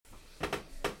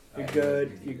You're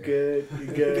good. You're good.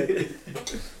 You're good.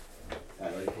 I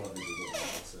like pulling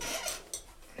these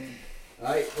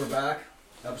Alright, we're back.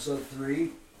 Episode 3.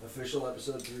 Official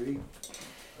episode 3.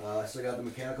 Still got the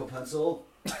mechanical pencil.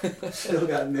 Still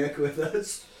got Nick with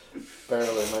us.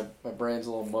 Barely. My brain's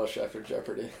a little mush after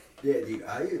Jeopardy. Yeah, dude,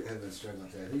 I have been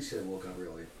struggling today. I think I woke up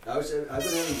really. I've been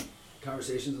having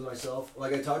conversations with myself.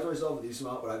 Like, I talk to myself a decent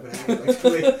amount, but I've been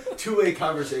having like two-way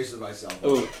conversations with myself.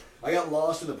 Ooh. I got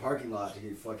lost in the parking lot to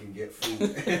get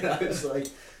food. And I was like,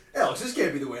 Alex, this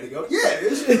can't be the way to go. Yeah, it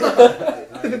is.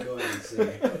 I'm going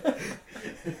insane.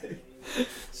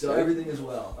 So everything is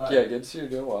well. Yeah, good to see you're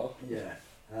doing well. Yeah.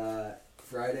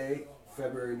 Friday,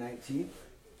 February 19th.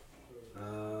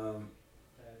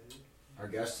 Our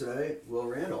guest today, Will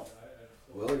Randall.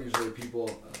 Will, usually people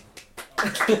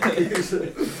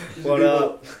What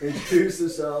up? Introduce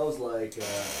themselves like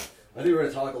I think we're going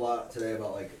to talk a lot today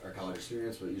about like our college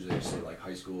experience, but usually just say like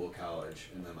high school, college,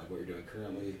 and then like what you're doing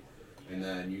currently, and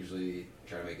then usually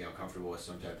try to make you comfortable with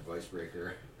some type of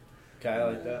icebreaker. Okay, I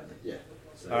like that. Yeah.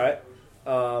 So. All right.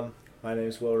 My name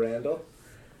is Will Randall.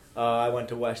 I went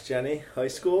to West Jenny High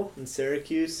School in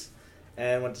Syracuse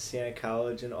and went to Siena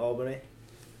College in Albany.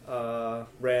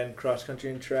 Ran cross country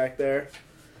and track there.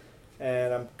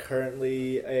 And I'm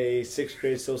currently a 6th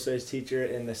grade social studies teacher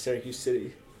in the Syracuse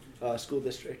City School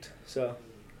District. So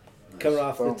Nice. coming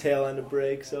off the tail end of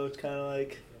break, so it's kind of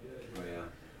like Oh yeah.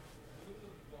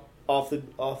 off the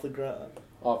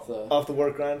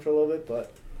work grind for a little bit,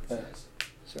 but That's nice.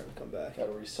 starting to come back.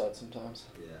 Gotta reset sometimes.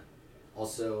 Yeah.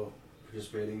 Also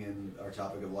participating in our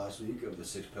topic of last week of the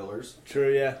 6 pillars.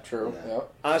 True, yeah. True. Yeah.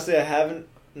 Yep. Honestly, I haven't.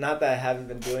 Not that I haven't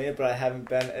been doing it, but I haven't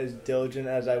been as diligent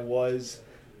as I was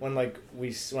when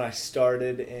I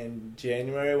started in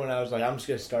January. When I was like, I'm just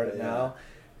gonna start it now.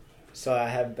 So I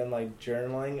haven't been like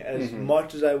journaling as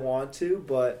much as I want to,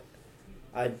 but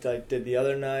I like did the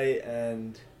other night,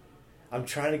 and I'm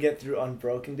trying to get through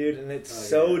Unbroken, dude, and it's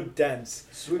so dense.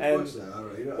 Sweet And- books, though. I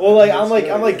don't know. Well, like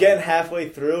I'm getting halfway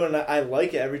through, and I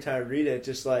like it every time I read it.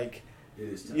 Just like It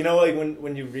is tough. you know, like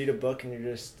when you read a book and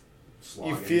you're just.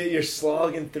 Slogging. You feel you're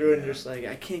slogging through it and you're just like,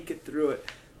 I can't get through it.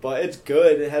 But it's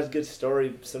good. It has good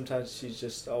story. Sometimes she's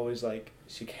just always like,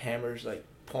 she hammers like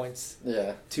points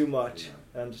Yeah. too much. Yeah.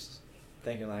 And I'm just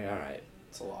thinking like, all right,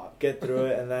 It's a lot. get through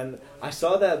it. And then I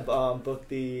saw that book,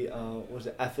 the, was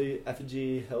it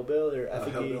Effigy Hillbill or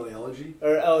Effigy? Hillbilly Elegy?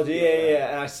 Or Elegy, Yeah. yeah.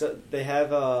 And I saw they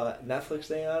have a Netflix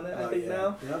thing on it, I think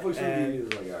now. The Netflix And- review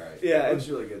is like, alright. Yeah, It's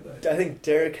really good though. I think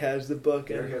Derek has the book.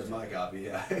 Derek And has my copy,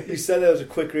 yeah. you said that was a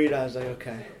quick read. I was like,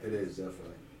 okay. It is,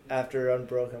 definitely. After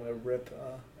Unbroken, I'm going to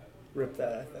rip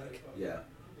that, I think. Yeah.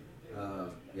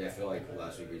 Yeah, I feel like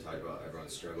last week we talked about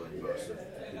everyone's struggling most with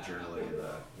the journaling and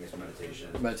I guess meditation.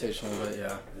 Meditation a little bit,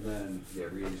 yeah. And then,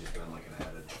 reading's just been like an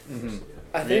added. Mhm.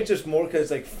 I think just more because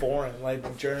it's like foreign, like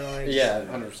journaling. Yeah,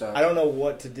 100%. I don't know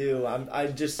what to do. I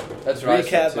just That's what I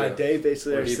said, recap my too. day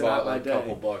basically. Where Or he set bought out my like a day.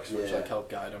 couple books which Yeah. like help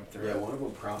guide him through. Yeah, one of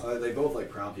them they both like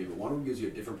prompt you, but one of them gives you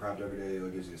a different prompt every day, the other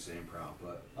gives you the same prompt.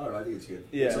 But I don't know, I think it's good.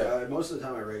 Yeah. It's like, most of the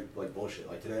time I write like bullshit.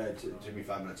 Like today, it took me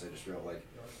 5 minutes. I just wrote like,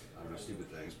 I don't know, stupid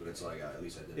things, but it's like, at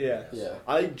least I did it. Yeah. I guess. Yeah.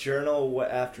 I journal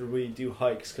after we do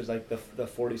hikes because like the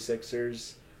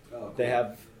 46ers, Oh, cool. they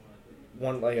have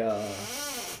one like a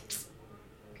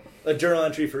journal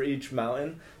entry for each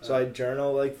mountain. So I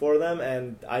journal like for them,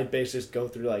 and I basically just go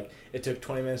through like it took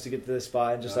 20 minutes to get to this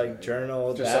spot, and just like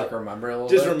journal Just that. like remember a little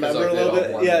Just bit. 'cause, remember like, a they little all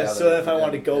bit, blend yeah. together So if I and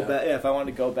wanted to go yeah. back, if I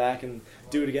wanted to go back and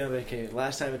do it again, I'm like, okay,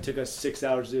 last time it took us 6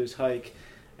 hours to do this hike,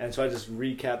 and so I just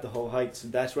recap the whole hike. So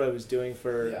that's what I was doing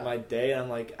for Yeah. my day, and I'm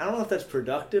like, I don't know if that's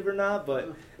productive or not,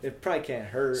 but it probably can't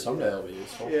hurt. Someday it'll be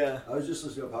useful. Yeah. I was just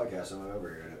listening to a podcast on my way over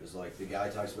here, and it was like the guy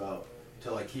talks about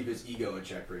to like keep his ego in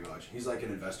check pretty much. He's like an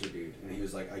investor dude, and he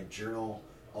was like, I journal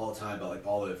all the time about like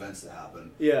all the events that happen.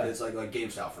 Yeah. It's like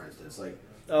GameStop, for instance. Like,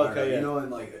 I Okay, don't know, yeah. you know, in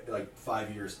like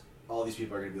 5 years, all these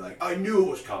people are gonna be like, I knew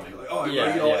it was coming. Like, oh,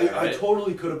 Yeah, you know, yeah, I right.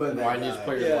 totally could have been that Why guy. need to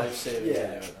put your Yeah. life savings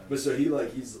Yeah, into it? but so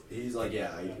he's like, yeah,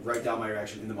 I write down my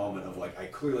reaction in the moment of like, I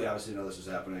clearly obviously know this was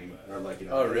happening, or like, you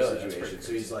know, Oh, in really? this That's situation. pretty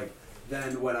So he's like,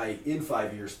 then when I in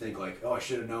 5 years think like, oh, I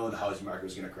should have known the housing market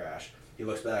was gonna crash. He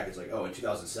looks back, it's like, oh, in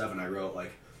 2007 I wrote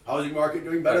like, housing market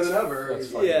doing better than ever. That's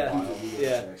He's like, yeah. wow,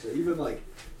 Yeah. So even like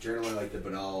journaling like the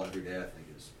banal every day, I think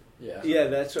is. Yeah. Yeah,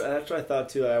 that's what I thought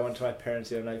too. I went to my parents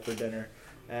the other night for dinner,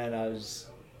 and I just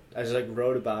like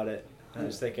wrote about it. And I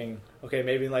was thinking, okay,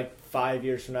 maybe in like 5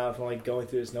 years from now, if I'm like going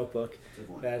through this notebook,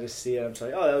 and I just see it, I'm just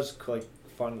like, oh, that was like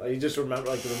fun. Like, you just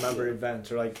remember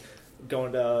events, or like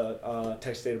going to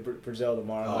Texas State of Brazil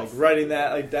tomorrow. Oh, like writing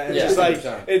that, like that. And Yeah, just like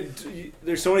 100%.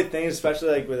 there's so many things, especially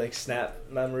like with like snap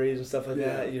memories and stuff like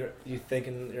Yeah. that. You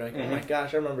thinking you're like, oh my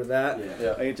gosh, I remember that. Yeah.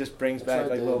 Like it just brings That's back what I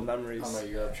like did little memories. On my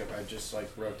Europe trip, I just like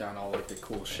wrote down all like the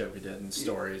cool shit we did and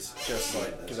stories, just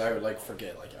like because I would like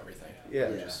forget like everything. Yeah.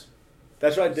 Yeah. Just,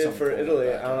 That's what I did Something for cool Italy.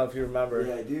 back I don't know up. if you remember.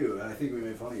 Yeah, I do. And I think we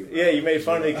made fun of you. Yeah, you made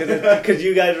fun of me because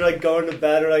you guys are like going to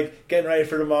bed or like getting ready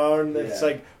for tomorrow, and it's Yeah.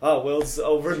 like, oh, Will's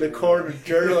over in the corner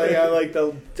journaling on like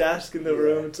the desk in the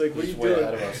room. It's like, what are you he's way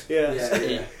ahead doing? of us.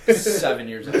 Yeah. Yeah. 7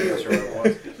 years ahead of us, or whatever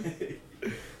it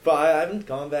was. But I haven't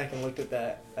gone back and looked at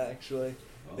that actually.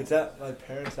 Oh. It's at my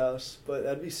parents' house, but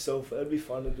that'd be that'd be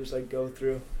fun to just like go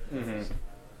through. Mm-hmm.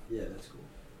 Yeah, that's cool.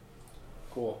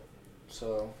 Cool.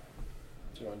 So,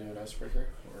 do you want to do an icebreaker,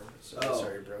 or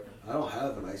sorry, you're broken? I don't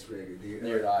have an icebreaker. Do you?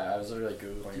 Neither did I. I was literally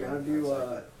googling. Do you it. want to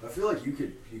do? I feel like you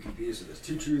could beat us at this.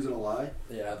 2 truths and a lie.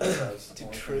 Yeah, that was. Two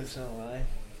truths and a lie.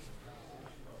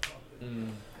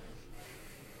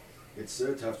 It's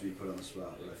so tough to be put on the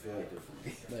spot, but I feel like they're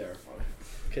funny. They are funny.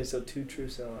 Okay, so 2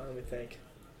 truths and a lie. Let me think.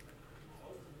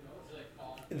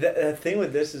 The thing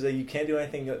with this is that you can't do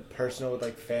anything personal with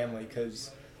like family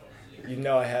because you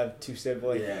know I have 2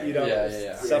 siblings. Yeah. You know,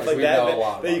 Yeah. stuff Yeah, like we that know a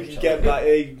lot that you about can each get other. by.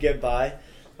 You can get by.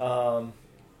 Yeah,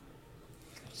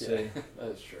 that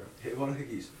is true. Hey, one of the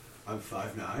cookies. I'm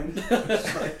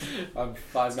 5'9". I'm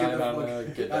 5'9". I'm a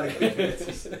good guy. It's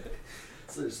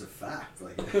just a fact.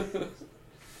 Like,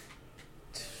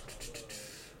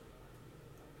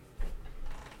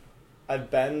 I've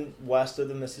been west of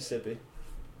the Mississippi.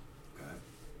 okay,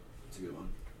 it's a good one.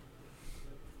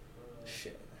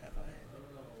 Shit, have I?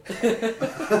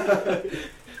 That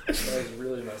was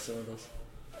really messing with us.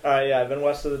 All right, yeah, I've been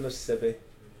west of the Mississippi.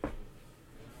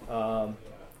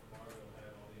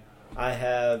 I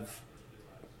have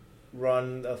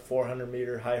run the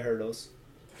 400-meter high hurdles,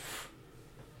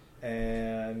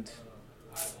 and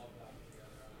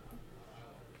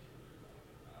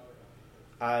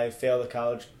I failed a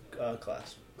college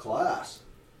class. Class.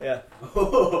 Yeah.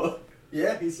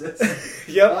 Yeah, he says.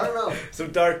 Yep. I don't know.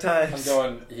 Some dark times. I'm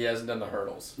going. He hasn't done the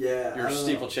hurdles. Yeah. You're I a don't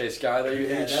steeplechase guy that you Yeah,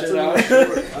 hate that's shit a little out.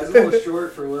 short. I was a little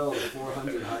short for Will. The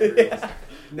 400 high hurdles. Yeah.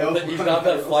 No, He's not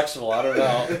that flexible. I don't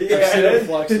know. Yeah. I've seen him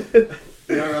flexible.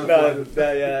 You don't run the No, 400.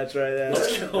 that's right. Yeah.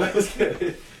 Let's go. That's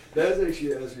good. That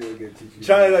was really good teaching.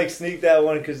 Trying to like sneak that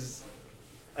one because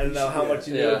I don't know how much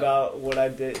you knew Yeah. about what I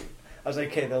did. I was like,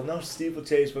 okay, they'll know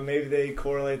steeplechase, but maybe they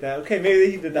correlate that. Okay,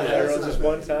 maybe he did the Yeah, high that's rolls not just bad.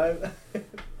 one time.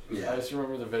 I Yeah. just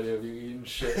remember the video of you eating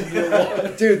shit.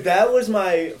 Dude, that was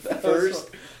my That was first.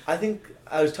 so- I think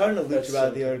I was talking to Luch That's about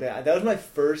so it the other day. That was my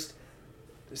first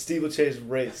steeplechase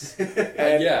race,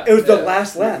 and Yeah, it was the yeah.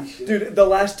 last lap, Holy shit. dude. The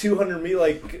last 200 meters,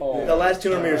 like Oh the my last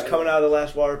 200 meters God. coming out of the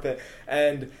last water pit,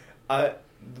 and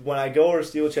when I go over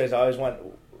steeplechase, I always want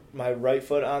my right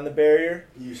foot on the barrier.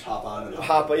 You just hop on and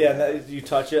Hop, yeah, and that, you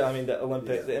touch it. I mean, the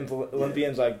Yeah.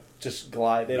 Olympians like just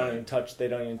glide. They don't Right. even touch. They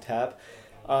don't even tap.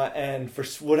 And for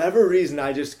whatever reason,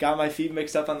 I just got my feet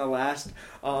mixed up on the last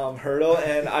hurdle,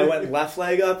 and I went left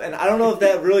leg up. And I don't know if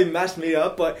that really messed me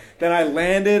up, but then I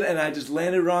landed, and I just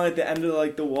landed wrong at the end of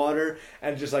like the water,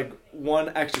 and just like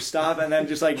one extra stop, and then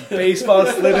just like baseball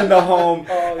slid into home.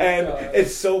 Oh, And God.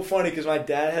 it's so funny because my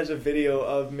dad has a video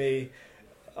of me.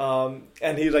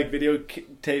 And he's like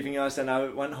videotaping us, and I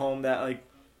went home that like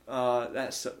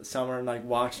summer and like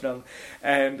watched them,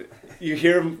 and you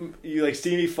hear you like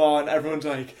see me fall, and everyone's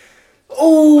like,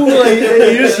 "Oh!" Like,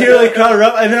 and you just hear like crowd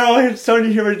erupt, and then all of a sudden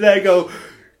you hear my dad go,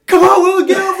 "Come on, Will,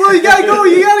 get up, Will, you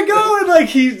gotta go!" And like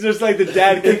he's just like the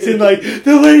dad kicks in like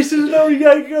the races, no, you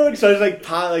gotta go. And so I just like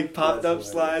popped up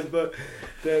That's slide, but.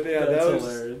 Then, yeah, That's that was.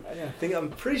 hilarious. I'm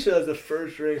pretty sure that was the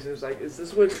first race. It was like, is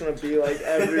this what it's gonna be like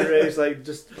every race? Like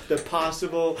just the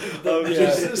possible of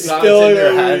just Thoughts spilling in your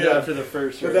over. head Yeah. after the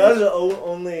first But race. that was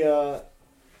the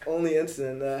only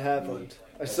incident that happened.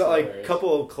 I That's saw like a hilarious.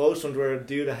 couple of close ones where a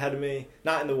dude ahead of me,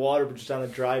 not in the water, but just on the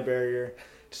dry barrier,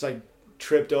 just like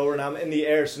tripped over, and I'm in the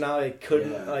air, so now I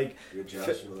couldn't Yeah. like You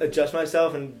adjust, adjust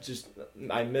myself, and just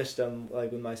I missed him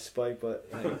like with my spike, but.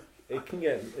 Like, it can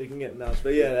get nuts,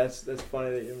 but yeah, that's funny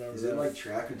that you remember Is that. it like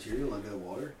track material under the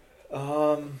water?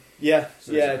 Yeah,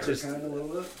 So yeah, it's just kind of a little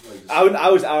bit. Like just, I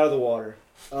was out of the water,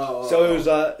 Oh, so it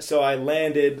was so I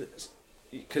landed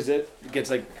because it gets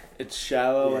like it's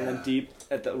shallow and then Yeah. deep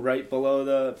at the right below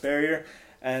the barrier,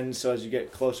 and so as you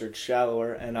get closer, it's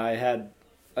shallower, and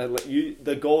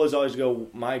the goal is always to go.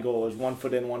 My goal is 1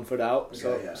 foot in, 1 foot out, so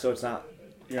Okay, yeah. so it's not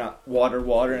you're not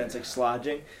water, and it's like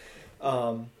slodging.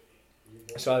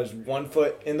 So I was 1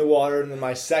 foot in the water, and then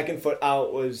my second foot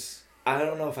out was I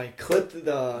don't know if I clipped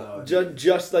the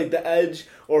just like the edge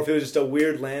or if it was just a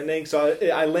weird landing. So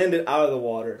I landed out of the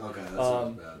water. Okay, that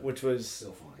sounds bad. Which was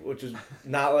Still funny. which was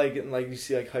not like you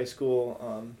see like high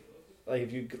school. Like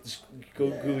if you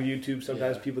Google YouTube,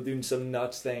 sometimes people doing some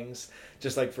nuts things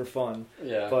just like for fun.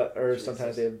 Yeah. Or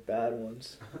sometimes they have bad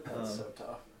ones. That's so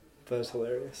tough. But it's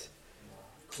hilarious.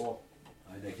 Cool. All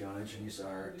right, Nick, you want to introduce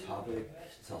our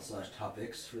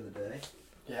topics for the day?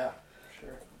 Yeah,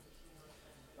 sure.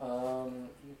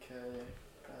 Okay,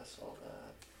 pass all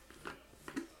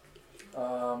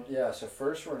that. Yeah, so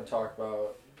first we're going to talk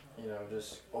about,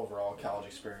 just overall college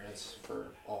experience for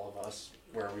all of us,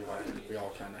 where we went. We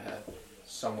all kind of had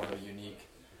somewhat of unique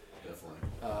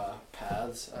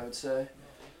paths, I would say.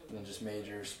 And then just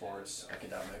major, sports,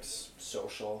 academics,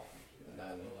 social, and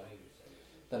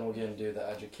then we'll get into the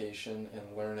education and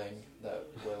learning that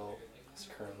Will is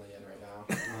currently in right now.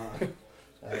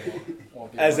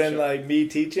 Won't be As in, like, me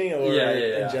teaching or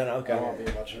in general? Okay. I won't be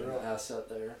much of an asset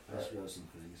there. I just wrote some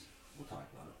things. We'll talk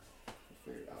about it.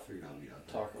 Figure it out. Figure it out when we got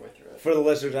there. Talk our way through it. For the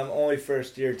listeners, I'm only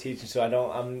first year teaching, so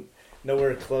I'm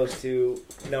nowhere close to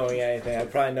knowing anything. I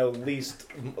probably know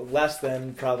less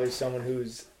than probably someone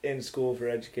who's in school for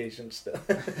education still.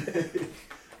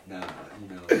 Nah,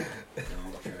 don't try to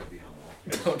be humble.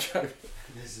 Don't try to.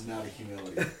 This is not a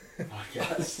humility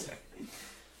podcast.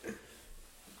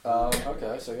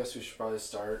 Okay, so I guess we should probably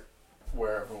start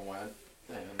where everyone went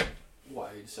and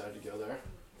why you decided to go there.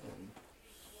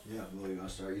 Yeah, Will, you want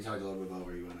to start? You talked a little bit about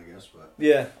where you went, I guess, but...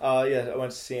 Yeah, I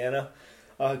went to Siena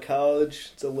College.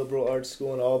 It's a liberal arts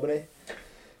school in Albany.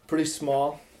 Pretty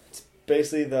small. It's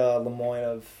basically the Lemoyne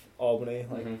of Albany,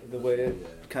 like the way to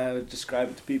kind of describe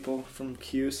it to people from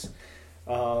Cuse.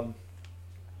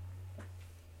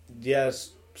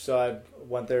 Yes, so I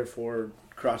went there for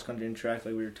cross country and track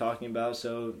like we were talking about,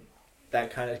 so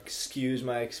that kind of skews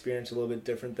my experience a little bit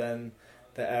different than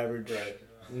the average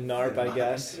NARP, I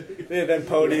guess. Than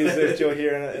podies that you'll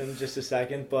hear in just a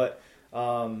second, but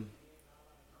I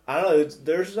don't know.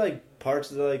 There's like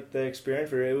parts of the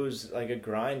experience where it was like a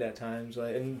grind at times,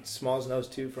 like, and Smalls knows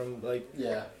too from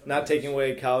not taking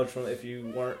away college from if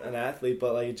you weren't an athlete,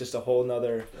 but like just a whole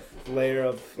nother layer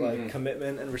of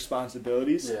commitment and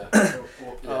responsibilities. Yeah,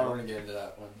 we're gonna get into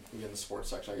that when we get in the sports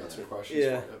section. I got two questions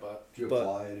for you, but did you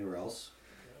apply anywhere else?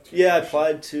 Yeah, I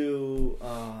applied to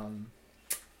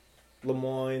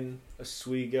Lemoyne,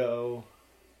 Oswego,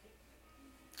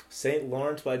 St.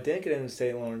 Lawrence, but I didn't get into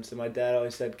St. Lawrence, and my dad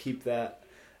always said keep that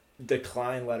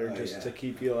decline letter to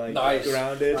keep you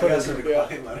grounded. Put us in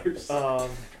decline letters. I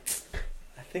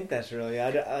think that's really.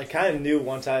 I kind of knew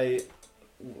once I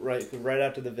right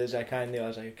after the visit, I kind of knew I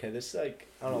was like, okay, this is like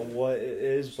I don't know what it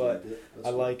is, but I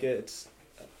like it. It's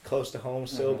close to home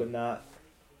still, but not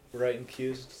right in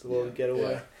Cuse. It's a little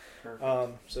getaway. Yeah.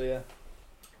 So yeah.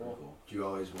 Cool. Do you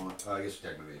always want? I guess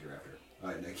we'll take my major after. All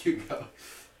right, Nick, you go.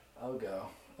 I'll go.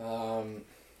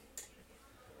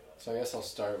 So I guess I'll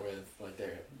start with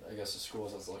the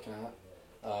schools I was looking at.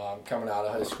 Coming out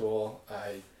of high school,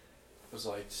 I was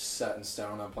set in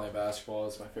stone on playing basketball.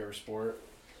 It's my favorite sport,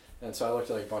 and so I looked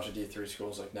at a bunch of D3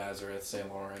 schools like Nazareth, St.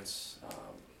 Lawrence.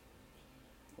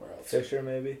 Where else? Fisher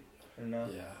maybe or no?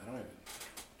 Yeah, I don't even.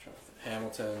 Try to think.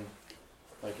 Hamilton.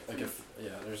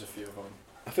 There's a few of them.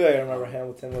 I feel like I remember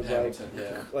Hamilton was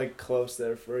like close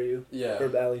there for you. Yeah.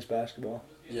 For at least basketball.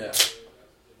 Yeah.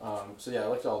 I looked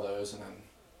at all those, and then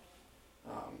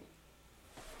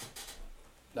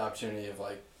the opportunity of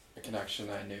a connection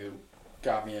I knew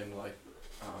got me in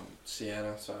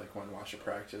Siena, so I went and watched a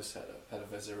practice, had a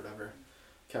visit or whatever.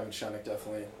 Kevin Shenick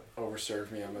definitely overserved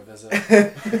me on my visit.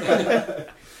 I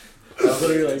was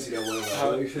literally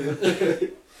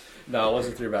no, it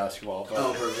wasn't through basketball.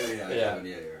 But yeah.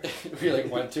 We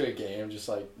went to a game, just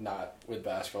not with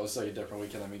basketball. It's a different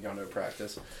weekend than me going to a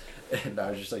practice, and I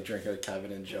was just drinking with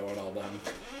Kevin and Joe and all them.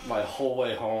 My whole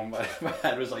way home, my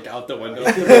head was out the window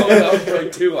for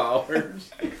 2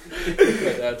 hours. My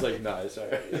dad's nice,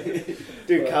 alright.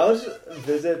 Dude, college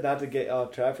visit, not to get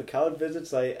off track, but college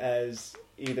visits as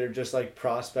either just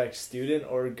prospect student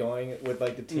or going with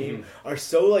the team are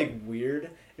so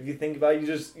weird. If you think about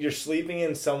it, you're sleeping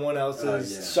in someone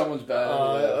else's someone's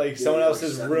bed, someone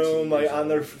else's room, on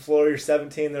their floor. You're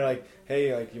 17. They're like,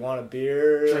 hey, you want a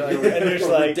beer? And there's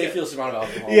ridiculous amount of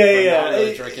alcohol. Yeah. Not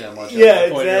really drinking that much. Yeah,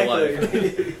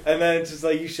 exactly. And then it's just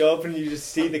you show up and you just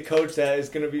see the coach that is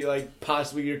gonna be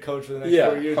possibly your coach for the next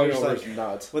 4 years. You're just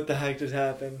nuts. What the heck just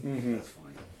happened? Mm-hmm. That's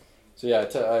funny. So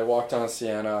I walked on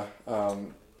Siena.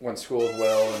 Went to school with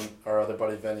Will and our other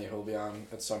buddy Vinny, who'll be on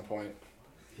at some point.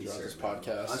 throughout this certainly will.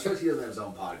 podcast. I'm sure he doesn't have his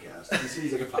own podcast. He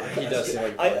seems like a podcast. He does seem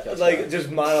like a I podcast like guy. just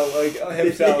mono like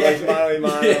himself, like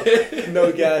mono,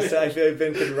 no guest. I feel like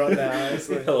Ben could run that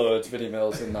honestly. Hello, it's Vinny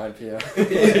Mills at 9 p.m.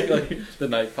 like the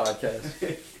night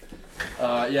podcast.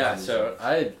 Yeah, so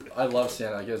I love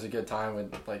Siena. Like, it was a good time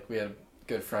with like we had a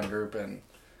good friend group and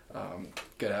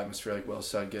good atmosphere. Like Will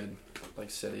said, good like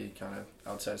city, kind of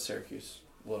outside Syracuse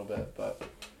a little bit, but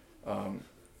I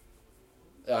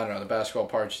don't know. The basketball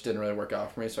part just didn't really work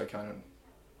out for me, so I kind of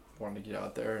wanted to get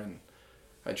out there and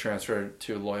I transferred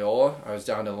to Loyola. I was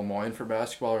down to Lemoyne for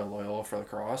basketball or Loyola for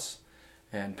lacrosse,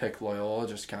 and picked Loyola,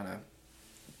 just kind of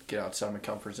get outside my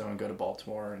comfort zone, go to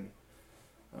Baltimore, and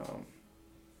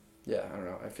yeah, I don't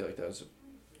know. I feel like that was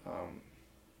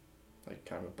like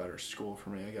kind of a better school for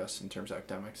me, I guess, in terms of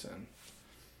academics, and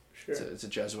Sure. it's a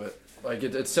Jesuit. Like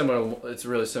it's similar. It's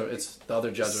really similar. It's the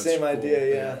other Jesuit. Same school.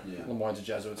 idea, yeah. Lemoyne's a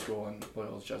Jesuit school and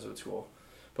Loyola's a Jesuit school,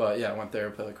 but yeah, I went there,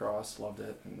 played lacrosse, loved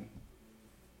it, and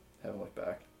haven't looked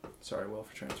back. Sorry, Will,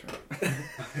 for transferring.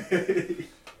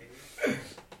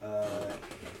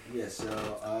 Yeah,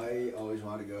 so I always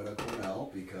wanted to go to Cornell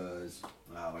because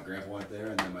my grandpa went there,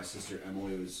 and then my sister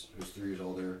Emily, who's 3 years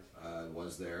older,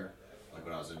 was there, like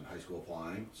when I was in high school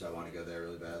applying. So I wanted to go there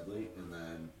really badly, and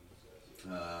then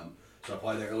so I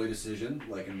applied the early decision,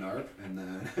 like in NARP, and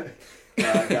then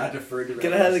got deferred to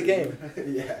Get ahead of the game.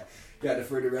 Yeah, got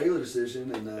deferred to regular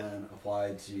decision, and then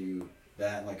applied to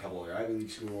that and like a couple other Ivy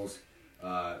League schools.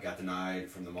 Got denied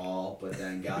from them all, but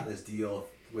then got this deal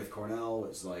with Cornell.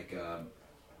 It's like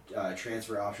a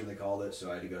transfer option, they called it.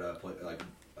 So I had to go to like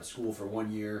a school for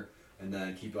 1 year and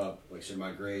then keep up like certain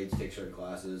my grades, take certain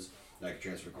classes, and I could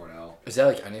transfer to Cornell. Is that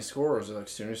like any school, or is it like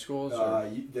senior schools?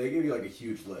 They give you like a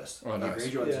huge list. Oh, like nice.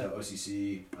 Granger went Yeah. to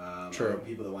OCC. True. I know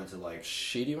people that went to like.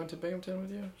 Sheedy went to Binghamton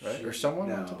with you, right? Or someone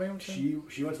went to Binghamton?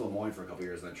 She went to Lemoyne for a couple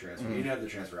years and then transferred. He didn't have the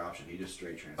transfer option. He just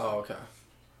straight transferred. Oh, okay.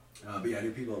 But yeah, I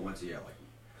knew people that went to like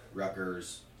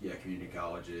Rutgers, community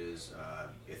colleges,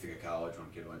 Ithaca College. One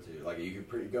kid went to like you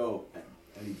could go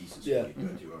any decent school you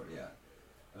could go to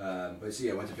over but so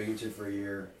yeah, I went to Binghamton for a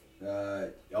year. I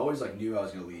always like knew I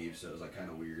was gonna leave, so it was like kind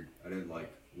of weird. I didn't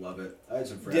like love it. I had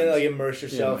some friends. You didn't like immerse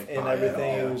yourself like, in buy it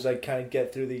everything. all. It was like kind of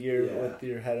get through the year Yeah. with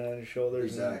your head on your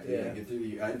shoulders. Exactly. And, Get through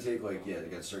the. I didn't take like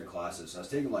against certain classes. So I was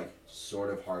taking like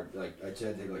sort of hard. Like I'd say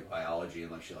I take like biology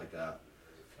and like shit like that.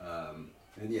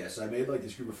 And yeah, so I made like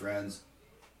this group of friends.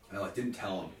 And I like didn't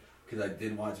tell them because I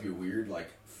didn't want it to be weird. Like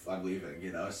I'm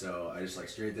leaving, So I just like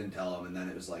straight didn't tell them. And then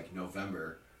it was like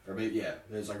November or maybe it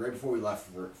was like right before we left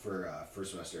for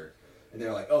first semester. And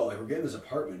they're like, oh, like we're getting this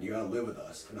apartment. You gotta live with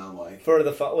us. And I'm like, for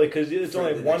the because it's For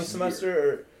only the one next semester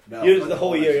or. no, Yours like the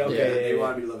whole year, yeah, okay, they yeah,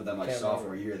 wanted me to live with them like Can't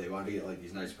sophomore remember. year. They wanted to get like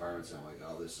these nice apartments, and I'm like,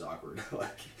 oh, this is awkward.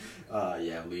 like,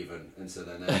 I'm leaving. And so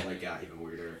then that like got even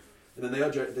weirder. And then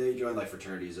they joined like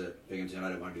fraternities at Binghamton. I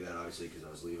didn't want to do that obviously because I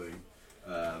was leaving.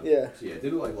 Yeah. So yeah,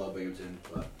 didn't like love Binghamton,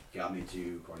 but got me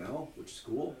to Cornell, which is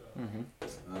cool.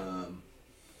 Mm-hmm.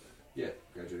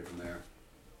 Graduated from there.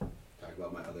 Talk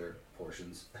about my other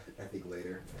portions, I think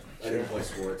later. I didn't play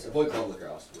sports. I played club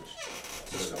lacrosse,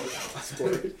 which sort of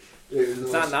sport.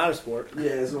 It's not a sport. Yeah,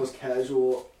 it's the most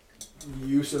casual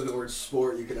use of the word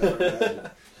sport you could ever imagine.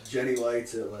 Jenny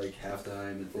lights at like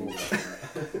halftime and things like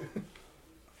that.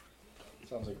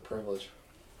 Sounds like a privilege.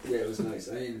 Yeah, it was nice.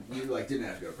 I mean, you like didn't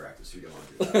have to go to practice. You didn't want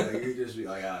to do that. Like, you could just be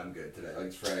like, I'm good today. Like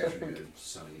it's Friday afternoon, it's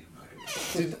sunny. I'm not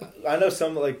gonna do that. Dude, I know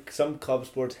some club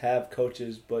sports have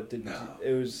coaches, but No.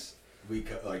 it was.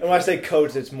 Like, And when I say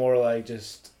coach, it's more like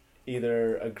just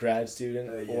either a grad student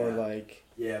or yeah. like.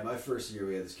 Yeah, my first year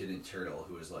we had this kid named Turtle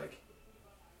who was like,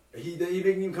 he didn't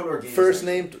even come to our games. First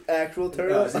actually. named actual No,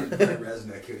 turtle. his name's Brent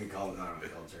Resnick. He called him, I don't know, he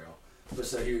called him Turtle. But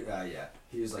so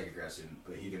he was like a grad student,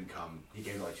 but he didn't come. He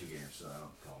came to like 2 games, so I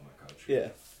don't call him my coach. Yeah.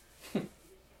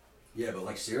 Yeah, but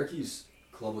like Syracuse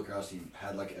club lacrosse team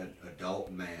had like an adult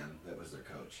man that was their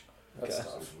coach. That's Okay.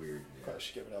 So it was tough. weird. Probably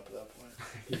should give it up at that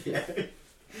point. Yeah.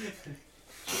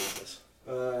 Jesus.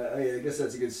 I guess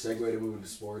that's a good segue to move into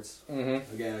sports.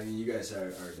 Mm-hmm. Again, I mean, you guys are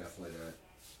definitely the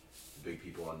big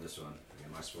people on this one.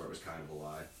 Again, my sport was kind of a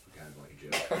lie, kind of like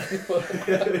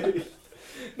a joke.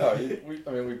 No,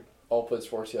 we all played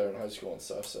sports together in high school and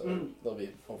stuff, so there'll be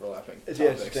overlapping It's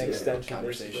topics just an and extension,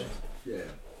 conversations. Yeah.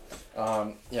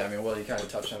 Yeah, I mean, well, you kind of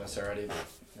touched on this already,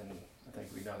 and I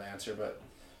think we know the answer, but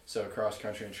so cross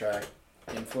country and track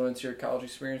influence your college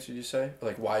experience, would you say?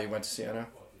 Like why you went to Siena?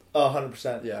 Oh,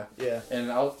 100%. Yeah. Yeah.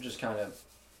 And I'll just kind of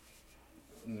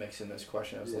mix in this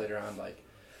question. It was later on, like,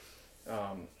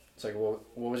 it's like, what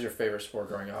was your favorite sport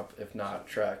growing up? If not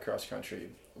track, cross country,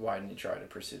 why didn't you try to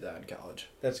pursue that in college?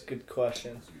 That's a good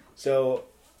question. So,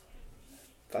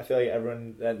 I feel like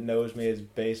everyone that knows me as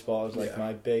baseball is like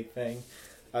my big thing.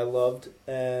 I loved,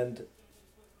 and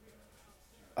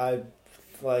I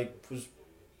like was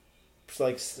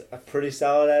like pretty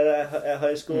solid at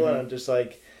high school, and I'm just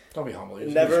like. Don't be humble.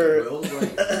 Never. Will's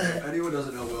like, anyone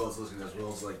doesn't know Will is listening to this.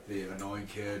 Will's like the annoying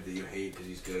kid that you hate because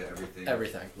he's good at everything.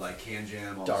 Everything. Like can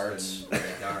jam, all darts. of a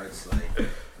sudden, darts, like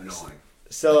annoying.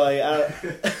 So like,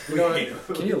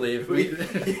 can you leave? We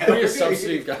Yeah, need a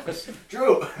substitute, guys.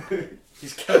 Drew.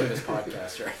 He's killing this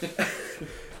podcast,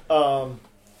 right?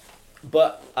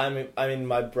 But I mean,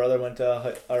 my brother went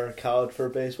to our college for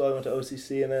baseball. I went to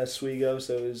OCC and then Oswego,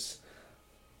 so it was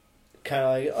kind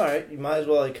of like, all right, you might as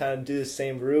well like kind of do the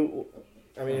same route.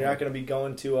 I mean, you're not going to be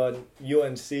going to a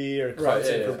UNC or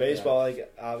Clemson for baseball,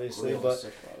 like obviously, but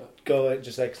go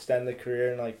just like extend the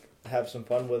career and like have some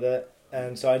fun with it.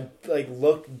 And so I like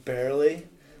looked barely.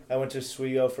 I went to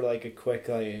Oswego for like a quick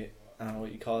like I don't know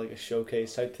what you call it, like a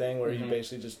showcase type thing where you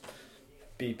basically just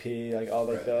BP like all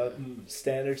like the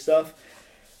standard stuff.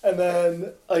 And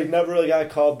then I never really got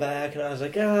called back, and I was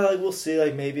like, yeah, like, we'll see,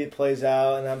 like maybe it plays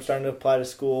out. And I'm starting to apply to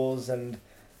schools, and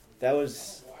that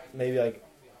was maybe like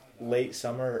late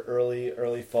summer,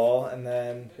 early fall, and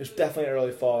then it was definitely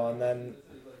early fall, and then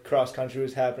cross country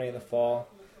was happening in the fall,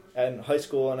 and high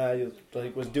school, and I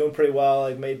like was doing pretty well.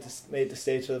 I made the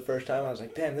states for the first time. I was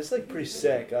like, damn, this is like pretty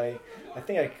sick. I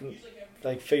think I can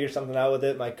like figure something out with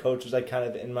it. My coach was like kind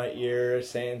of in my ear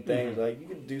saying things like you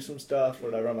can do some stuff,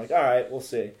 whatever. I'm like, all right, we'll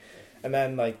see. And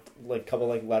then like a couple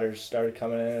like letters started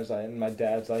coming in. It was like, and my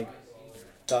dad's like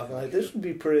talking like this would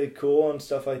be pretty cool and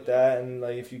stuff like that. And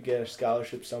like if you get a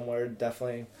scholarship somewhere,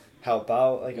 definitely help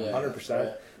out like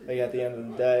 100%. Like at the end of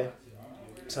the day.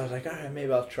 So I was like, all right,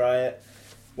 maybe I'll try it.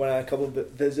 Went on a couple of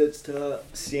visits to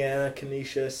Siena,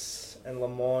 Canisius, and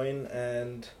Lemoyne,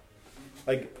 and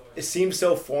like it seemed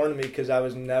so foreign to me because I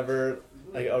was never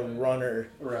like a runner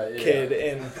kid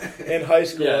in high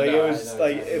school. It was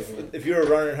like if you were a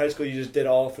runner in high school, you just did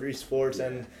all three sports,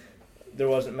 and there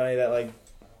wasn't many that like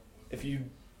if you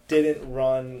didn't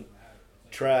run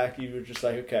track, you were just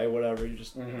like okay, whatever. You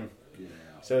just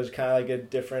so it was kind of like a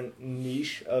different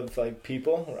niche of like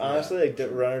people. Honestly, like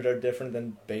runners are different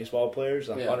than baseball players,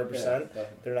 100%.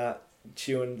 They're not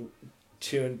chewing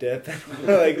dip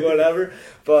like whatever,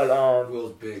 but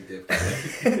Will's big dip.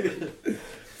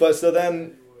 but so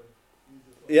then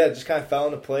just kind of fell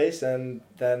into place, and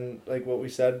then like what we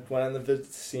said, went on the visit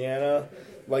to Siena,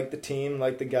 liked the team,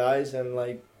 liked the guys,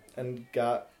 and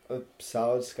got a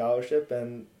solid scholarship,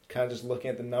 and kind of just looking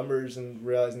at the numbers and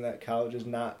realizing that college is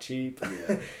not cheap.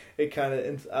 It kind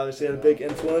of obviously had a big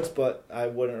influence, but I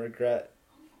wouldn't regret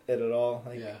it at all.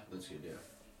 Like, that's good.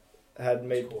 Had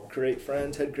made great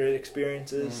friends, had great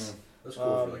experiences. That's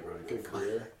cool for like running. Good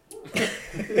career.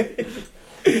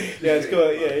 It's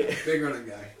cool. Yeah, big running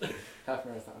guy. Half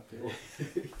marathon people.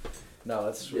 No,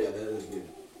 that's that is good.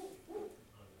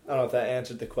 I don't know if that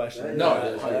answered the question. No,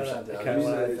 it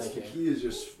 100%. The key is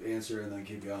just answer and then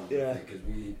keep going. Yeah. Because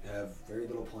we have very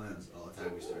little plans all the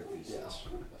time we start these. Yes.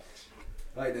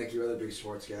 All right, Nick, you're the big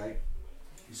sports guy.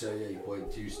 You said you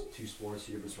played two sports,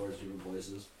 two different sports, different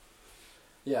places.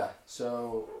 Yeah,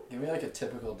 so give me like a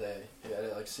typical day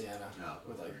at like Siena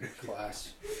with like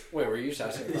class. Wait, were you just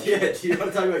asking about do you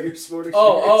want to talk about your sport experience?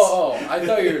 Oh, I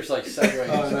thought you were just like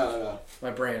segueing. No.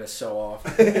 My brain is so off.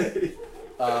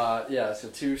 So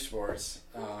two sports.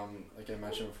 Like I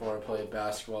mentioned before, I played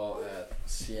basketball at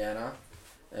Siena,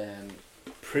 and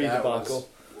pre-debacle.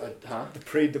 The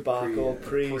pre-debacle,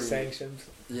 pre-sanctioned.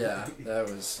 Yeah, that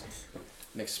was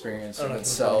an experience in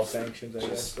itself. Sanctions, I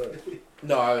guess. But.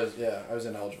 No, I was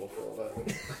ineligible for all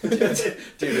that.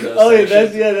 Due to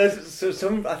that's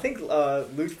some. I think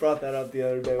Luke brought that up the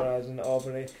other day when I was in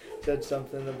Albany. Said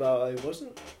something about like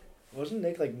wasn't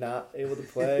Nick like not able to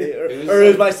play, or it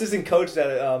was my assistant coach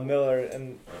at Miller,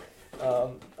 and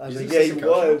I was like, he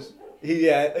was.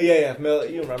 Miller,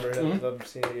 you remember him? I've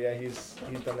seen it. Yeah, he's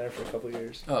been there for a couple of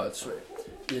years. Oh, that's sweet.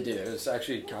 Yeah, dude, it was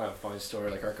actually kind of a funny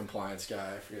story. Like our compliance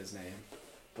guy, I forget his name,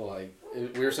 but like we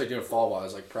were just like doing fall ball. I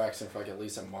was like practicing for like at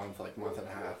least a month and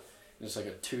a half. And just like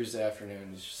a Tuesday afternoon,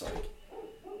 he's just like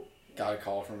got a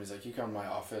call from him. He's like, "You come to my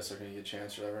office, or can you get a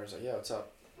chance or whatever?" I was like, "Yeah, what's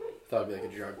up?" Thought it'd be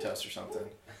like a drug test or something.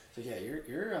 He's like, "Yeah,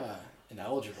 you're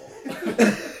ineligible.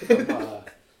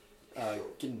 I'm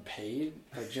getting paid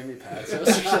like Jimmy Patsos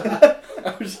or something."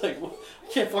 I was like, well,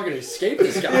 I can't fucking escape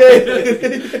this guy.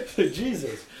 Like,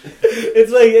 Jesus.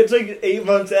 It's like 8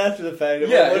 months after the fact.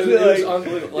 Yeah, it was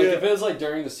unbelievable. Like if it was like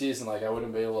during the season, like I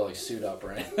wouldn't be able to like suit up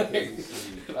or anything.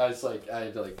 I was like, I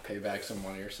had to like pay back some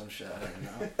money or some shit. I don't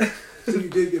know. So you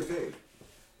did get paid?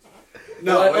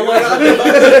 No,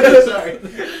 sorry.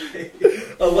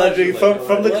 Allegedly from the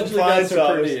Allegedly compliance got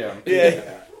some per office. diem. Yeah.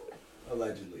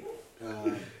 Allegedly.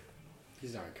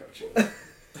 He's not coaching.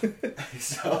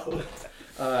 So.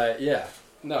 Yeah.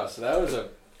 No, so that was a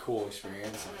cool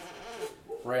experience.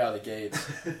 Right out of the gates.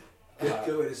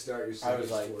 Good way to start your second I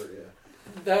was like, sport,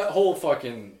 yeah. that whole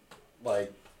fucking,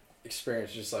 like,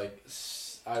 experience, just like,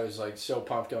 I was like so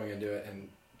pumped going into it and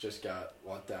just got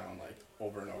let down, like,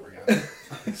 over and over again.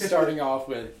 Starting off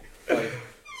with,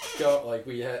 like,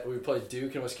 we played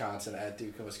Duke in Wisconsin, at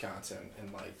Duke in Wisconsin,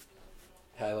 and, like,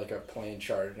 had, like, a plane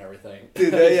chartered and everything.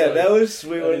 Dude, that was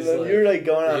sweet. When you're, like,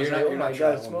 going out, you're like, not, oh my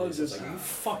God, Smoke's just just... like, are you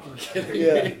fucking kidding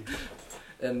Yeah. me?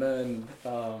 And then,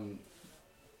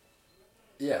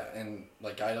 yeah, and,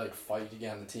 like, I, like, fight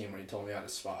again the team when he told me I had a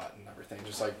spot and everything.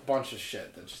 Just, like, bunch of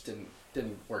shit that just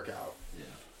didn't work out. Yeah.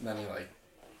 And then he, like,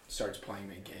 starts playing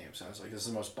me in games. I was like, this is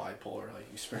the most bipolar, like,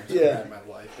 experience Yeah. I've had in my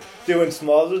life. Dude, when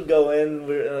Smalls would go in,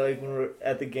 when we're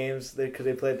at the games, because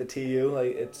they play at the TU,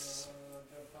 like, it's...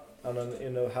 I don't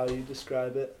know how you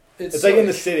describe it. It's like in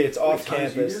the city. It's off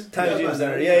campus. Times Union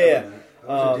Center. Yeah. I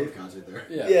was at a Dave concert there.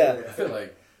 Yeah. I feel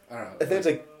like, I don't know. I think it's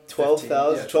like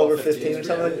 12,000, 12 or 15 or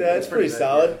something like that. It's pretty big,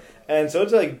 solid. And so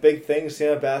it's like big things.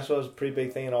 You know, basketball is a pretty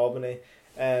big thing in Albany.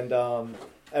 And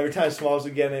every time Smalls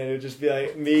would get in, it would just be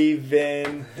like me,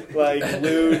 Vin, like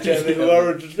Luch, and then whoever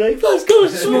would just be like, let's go,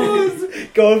 Smalls!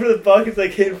 Going for the buckets,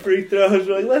 like hitting free throws.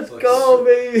 We're like, let's go,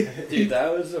 baby! Dude,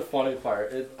 that was the funny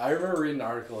part. I remember reading an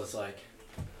article. It's like,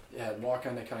 yeah,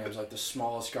 Walk-On Cunningham was like the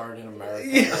smallest guard in America.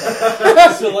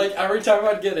 Yeah. So like every time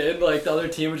I'd get in, like the other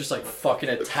team would just like fucking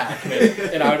attack me,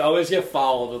 and I would always get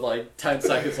fouled with like 10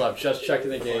 seconds left, just checking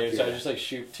the game. So I just like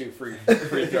shoot 2 free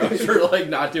throws for like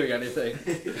not doing anything.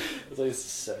 It's like, this is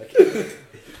sick.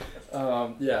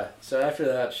 Yeah. So after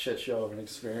that shit show of an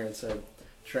experience, I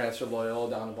transferred Loyola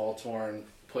down to Baltimore and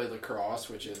played lacrosse,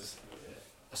 which is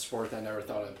a sport that I never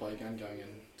thought I'd play again going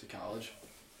into college.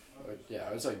 But yeah,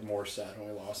 I was like more sad when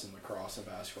we lost in lacrosse and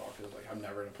basketball because like I'm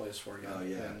never gonna play a sport again. Oh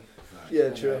yeah. And Yeah,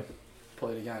 true. I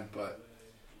played again, but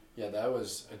yeah, that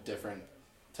was a different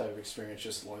type of experience.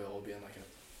 Just Loyola being like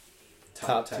a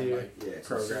top 10 tier. like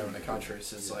program in the country.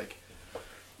 So it's like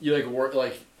you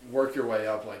work your way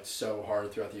up like so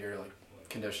hard throughout the year, like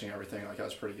conditioning, everything. Like I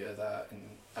was pretty good at that, and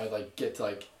I'd like get to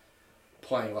like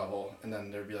playing level, and then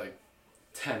there'd be like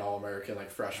 10 All-American like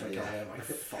freshmen coming in. I'm like,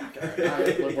 fuck,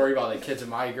 alright. I worry about like kids in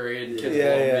my grade, kids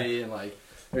below me, and like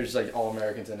there's like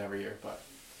All-Americans in every year. But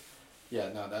yeah,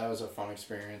 no, that was a fun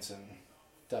experience and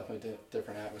definitely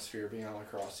different atmosphere being on the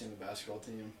lacrosse team, the basketball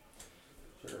team,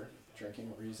 for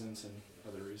drinking reasons and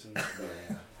other reasons.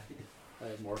 But I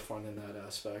had more fun in that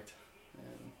aspect.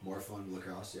 And More fun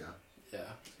lacrosse, yeah. yeah,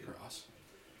 lacrosse.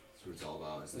 That's what it's all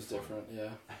about. It's different, yeah.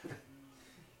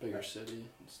 Bigger city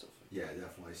and stuff like Yeah,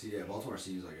 definitely. See, yeah, Baltimore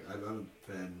seems like I haven't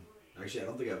been. Actually, I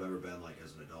don't think I've ever been like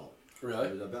as an adult. that. Really?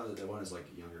 I've been that one as like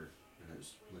younger, and it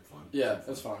was like fun. Yeah,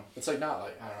 it's fun. It's like not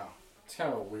like, I don't know. It's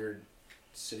kind of a weird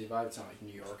city vibe. It's not like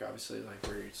New York, obviously, like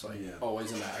where it's like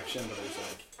always in action, but there's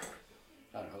like,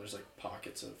 I don't know, there's like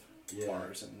pockets of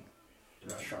bars and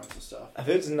restaurants and stuff. I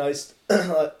think it's nice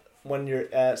when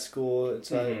you're at school.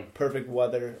 It's like perfect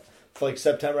weather. For like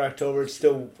September, October, it's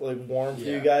still like warm for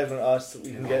you guys. When us,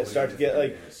 we can start to get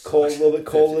like cold, a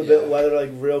little bit weather like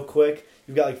real quick.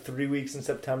 You've got like 3 weeks in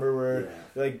September where you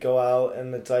like go out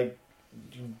and it's like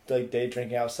day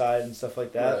drinking outside and stuff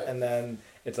like that, and then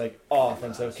it's like off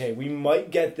and it's like, okay, we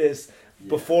might get this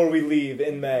before we leave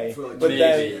in May, but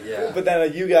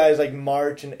then you guys like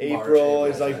March and April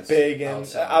is like big, and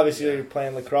obviously you're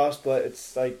playing lacrosse, but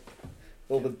it's like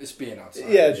a little bit. It's being outside.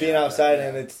 Yeah, it's being outside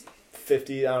and it's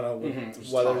 50. I don't know,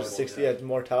 weather's 60. It's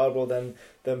more tolerable than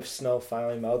the snow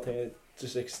finally melting. It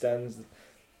just extends,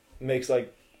 makes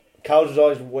like college is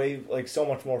always like so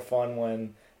much more fun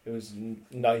when it was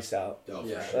nice out. Oh,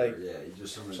 yeah, for sure. Like, yeah, you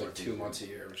just it's like 2 months a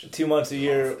year. Which is 2 months a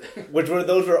year,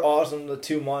 those were awesome. The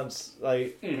 2 months,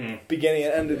 like beginning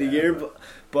and end of the year,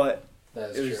 but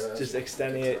that is it was true. just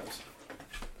extending it. For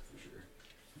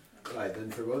sure. Alright,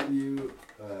 then for both of you,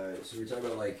 so we're talking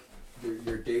about like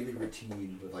your daily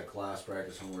routine with like class,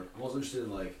 practice, homework. I'm also interested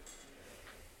in like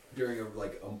during a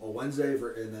Wednesday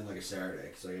and then like a Saturday,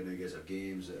 because like, I know you guys have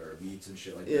games or meets and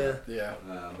shit like that. Yeah.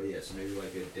 But yeah, so maybe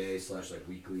like a day / like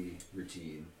weekly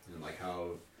routine and like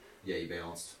how you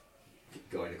balanced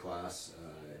going to class,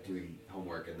 doing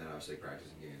homework, and then obviously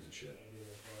practicing games and shit.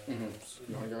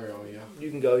 You want to go? Yeah.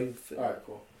 You can go. All right,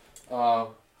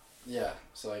 cool. Yeah.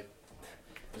 So like,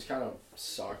 it was kind of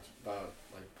sucked about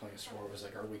like playing a sport. Was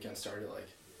like our weekend started like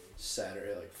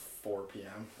Saturday, like 4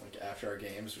 p.m. like after our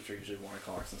games, which are usually 1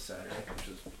 o'clock on Saturday, which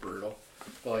is brutal.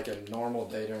 But like a normal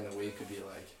day during the week would be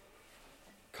like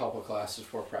a couple classes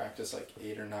before practice, like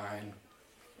 8 or 9,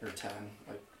 or 10,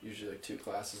 like usually like 2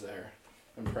 classes there,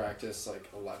 and practice like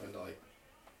 11 to like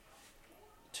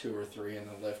 2 or 3, and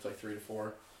then lift like 3 to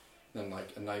 4, then like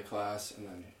a night class, and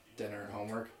then dinner and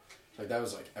homework. Like that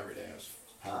was like every day.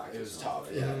 It was tough.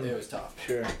 Yeah, it was tough.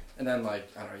 Sure. And then like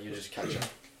I don't know, you just catch up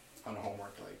on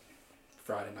homework like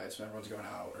Friday nights when everyone's going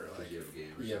out, or like you have a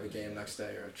game. you have a game next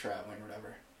day, or traveling or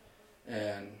whatever.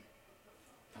 And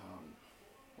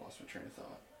lost my train of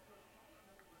thought.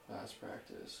 Last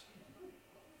practice.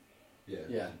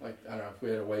 Yeah, like I don't know, if we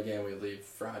had a away game, we'd leave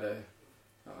Friday,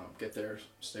 get there,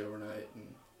 stay overnight,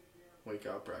 and wake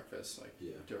up, breakfast, like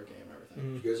do our game,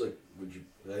 everything. You guys like? Would you?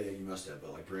 You must have,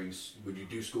 but like would you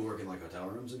do schoolwork in like hotel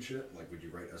rooms and shit? Like, would you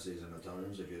write essays in hotel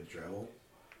rooms if you had to travel?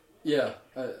 Yeah,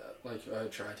 I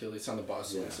tried to, at least on the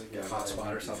bus, so it's like a hot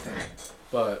spot or something.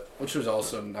 But which was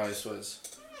also nice was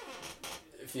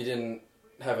if you didn't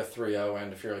have a 3.0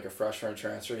 and if you're like a freshman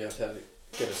transfer, you have to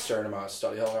get a certain amount of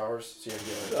study hall hours. So you have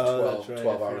to get like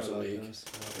 12 hours a week,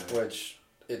 which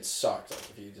it sucked. Like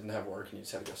if you didn't have work and you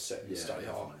just had to go sit in study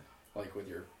hall, like with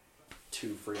your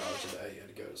 2 free hours a day, you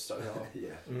had to go to study hall.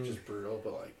 Which is brutal,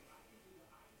 but like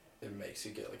it makes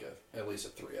you get like at least a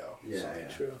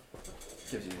 3.0. True.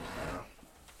 Gives you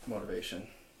motivation.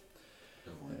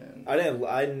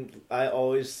 And I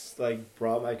always like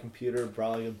brought my computer,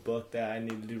 brought like a book that I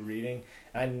needed to do reading.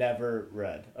 I never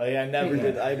read. Like I never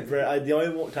did. The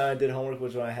only time I did homework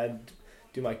was when I had to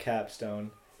do my capstone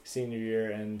senior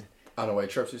year, and on away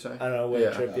trips, you say? On an away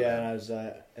trip, and I was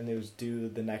and it was due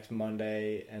the next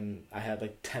Monday, and I had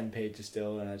like 10 pages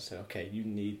still, and I said, okay, you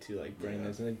need to like bring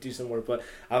this and then do some work. But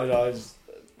I was always,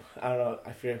 I don't know,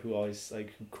 I forget who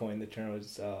coined the term.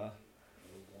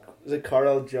 Was it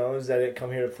Carl Jones that didn't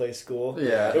come here to play school?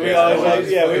 Yeah. And we always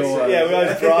we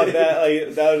always brought that,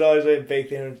 like that was always like a big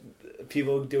thing.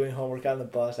 People doing homework on the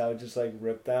bus, I would just like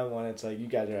rip them when it's like, you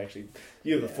guys are actually,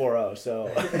 you have a 4.0,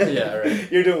 so yeah,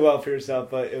 right. You're doing well for yourself.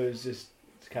 But it was just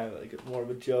kind of like more of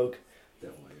a joke.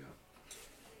 Definitely,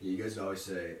 yeah. You guys would always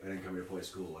say, I didn't come here to play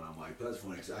school, and I'm like, that's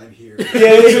funny because I'm here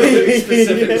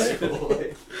specifically school.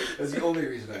 Like, that's the only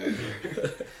reason I'm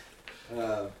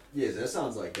here. Yes, that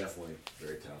sounds like definitely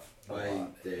very tough. My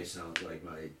day sounds like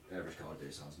my average college day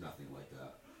sounds nothing like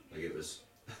that. Like it was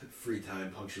free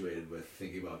time punctuated with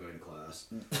thinking about going to class.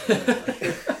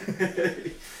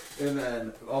 And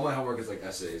then all my homework is like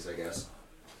essays, I guess.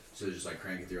 So just like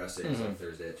cranking through essays like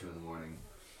Thursday at 2 a.m.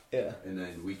 Yeah. And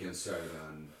then weekends started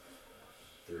on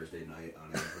Thursday night on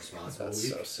a responsible That's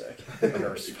week. so sick.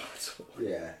 Irresponsible.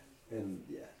 Yeah. And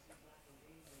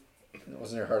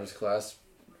Wasn't your hardest class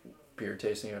beer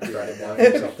tasting on Friday morning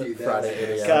or something? Dude,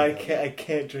 Friday 8 a.m. God, I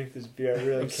can't drink this beer. I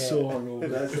really can't. So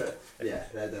hungover. Yeah,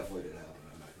 that definitely did happen.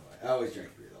 I'm not gonna lie. I always drink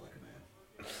beer though, like a man.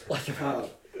 Like a man.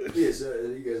 Yeah, so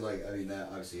you guys like, I mean, that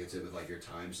obviously hits it with like your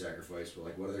time sacrifice, but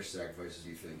like what other sacrifices do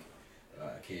you think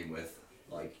came with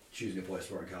like choosing to play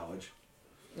sport in college?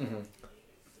 Mm-hmm.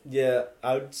 Yeah,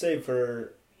 I would say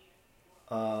for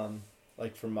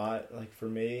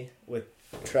me with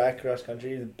track cross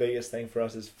country, the biggest thing for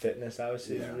us is fitness.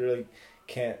 Obviously, you really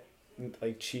can't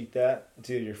like cheat that. It's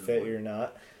either you're fit or you're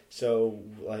not. So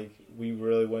like we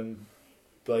really wouldn't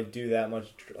like do that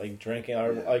much like drinking.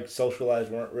 Our like social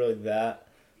lives weren't really that.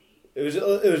 It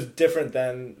was different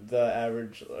than the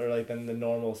average or like than the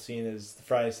normal scene. Is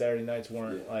Friday Saturday nights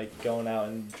weren't like going out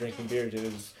and drinking beers. It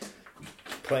was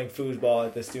playing foosball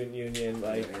at the student union,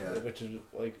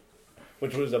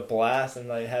 which was a blast,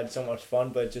 and I had so much fun,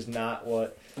 but just not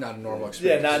a normal experience.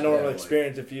 Yeah, not a normal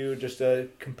experience if you just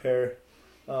compare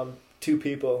two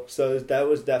people. So that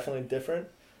was definitely different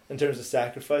in terms of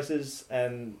sacrifices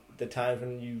and the times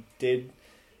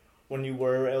when you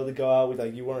were able to go out with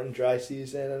like you weren't in dry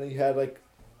season and you had like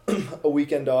a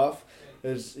weekend off.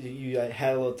 You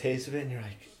had a little taste of it, and you're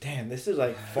like, "Damn, this is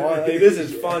like fun. Like, this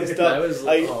is fun stuff." That was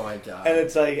like, oh my god! And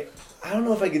it's like, I don't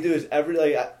know if I could do this every.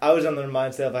 Like, I was on the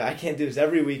mindset of like, I can't do this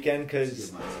every weekend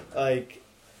because like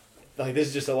this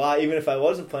is just a lot. Even if I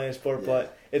wasn't playing sport,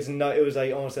 but it's not. It was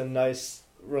like almost a nice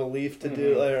relief to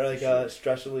do, or like a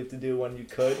stress relief to do when you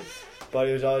could. But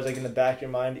it was always like in the back of your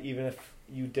mind, even if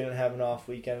you didn't have an off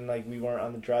weekend, and like we weren't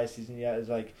on the dry season yet. It's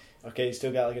like, okay, you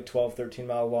still got like a 12, 13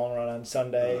 mile long run on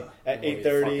Sunday at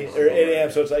 8:30 or 8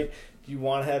 a.m. So it's like, do you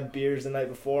want to have beers the night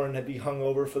before and be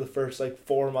hungover for the first like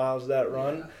 4 miles of that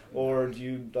run, or do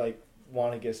you like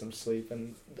want to get some sleep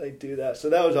and like do that? So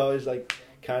that was always like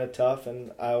kind of tough,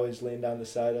 and I always leaned on the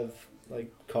side of like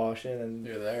caution. And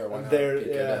you're there, why not? There, Get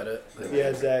good at it. Yeah,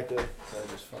 exactly.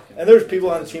 So and there was people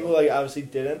on the team who like obviously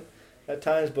didn't at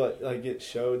times, but like it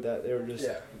showed that they were just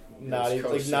not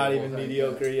even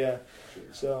mediocre. Yeah.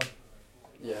 So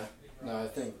no, I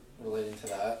think relating to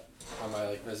that, on my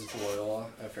like visit to Loyola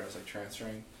after I was like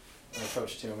transferring, and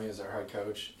Coach Toomey is our head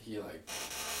coach. He like,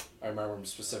 I remember him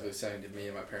specifically saying to me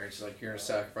and my parents, he's like, you're gonna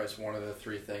sacrifice one of the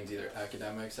three things, either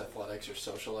academics, athletics, or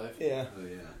social life. Yeah. Oh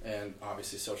yeah. And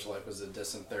obviously social life was a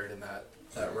distant third in that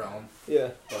realm.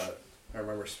 Yeah. But I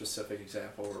remember a specific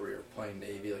example where we were playing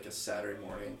Navy like a Saturday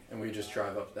morning, and we just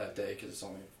drive up that day because it's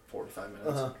only 45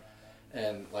 minutes. Uh-huh.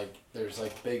 And like there's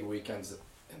like big weekends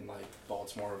in like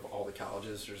Baltimore of all the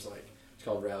colleges. There's like, it's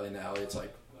called Rally and Alley. It's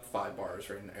like 5 bars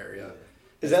right in the area.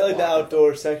 Is that like the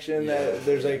outdoor section Yeah. that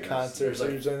there's like concerts There's,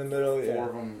 like, usually in the middle? 4 Yeah.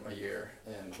 of them a year,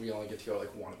 and we only get to go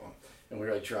like one of them. And we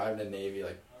were like driving to Navy,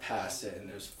 like past it, and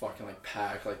it was fucking like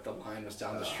packed. Like the line was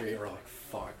down the street. We're like,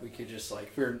 fuck, we could just like,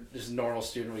 if we're just a normal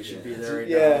student, we should be there right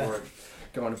Yeah. now. We're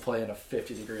going to play in a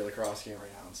 50-degree lacrosse game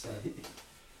right now instead. Do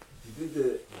you think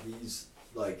that these,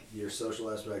 like, your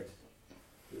social aspect,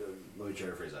 let me try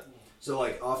to phrase that. So,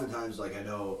 like, oftentimes, like, I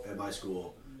know at my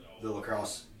school, the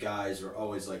lacrosse guys are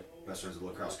always, like, best friends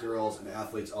with lacrosse girls, and the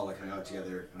athletes all, like, hang out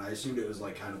together. And I assumed it was,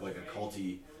 like, kind of like a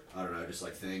culty, I don't know, just,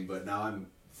 like, thing. But now I'm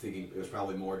thinking it was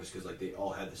probably more just because, like, they all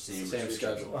had the same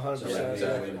schedule. 100%. So, like, it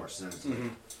Yeah. made way more sense. Like,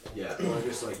 yeah, or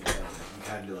just, like, you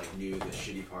kind of, like, knew the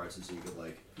shitty parts, and so you could,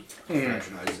 like,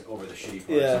 patronize over the shitty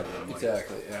parts. Yeah. of them, like,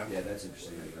 Exactly, yeah. Yeah, that's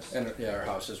interesting, I guess. And yeah, our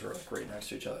houses were like right next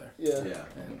to each other. Yeah. Yeah.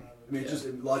 And, I mean,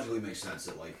 it logically makes sense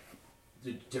that, like,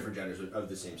 the different genders of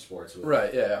the same sports would,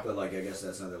 right, yeah. but, like, I guess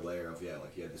that's another layer of, yeah,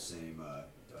 like, you had the same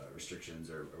restrictions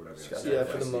or whatever. Yeah,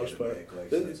 for the most part.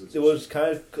 Like, It was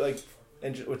kind of like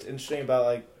what's interesting about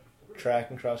like track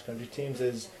and cross country teams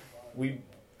is we,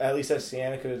 at least at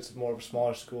Siena, because it's more of a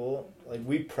smaller school, like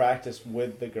we practice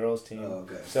with the girls team. Oh,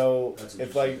 okay. So That's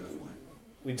if like interesting, definitely.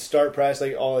 we'd start practice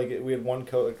like all like we had one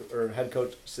coach or head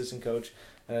coach, assistant coach,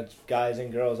 and it's guys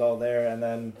and girls all there, and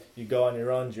then you go on your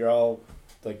runs, you're all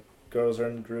like girls are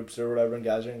in groups or whatever and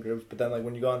guys are in groups, but then like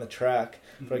when you go on the track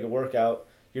for like a workout,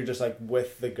 you're just like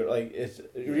with the girl, like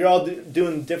you're all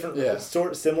doing different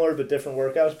similar but different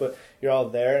workouts, but you're all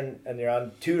there and you're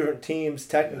on 2 different teams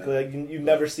technically. Like you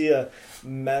never see a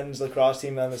men's lacrosse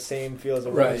team on the same field as a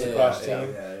women's lacrosse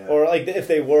team, or like if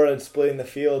they were, it's splitting the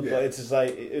field, but it's just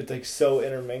like it's like so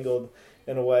intermingled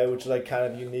in a way, which is like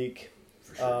kind of unique.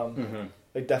 For sure.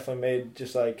 Like definitely made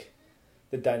just like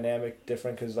the dynamic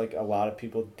different because like a lot of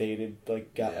people dated like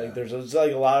like there's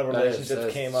like a lot of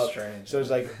relationships came up, strange. so it's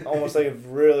like almost like a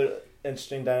really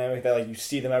interesting dynamic that like you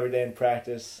see them every day in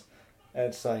practice, and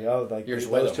it's like like you're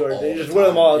just those two are you're just with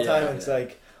them all the time. And it's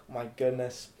like, oh my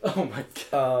goodness. Oh my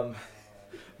god.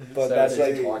 But So that's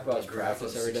they like talk about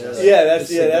practice every day.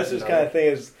 that's just kind of thing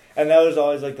is, and that was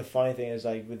always like the funny thing is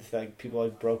like with like people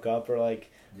like broke up or like.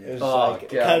 It was like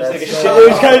kind of like a shit. It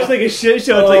was kind of just like a shit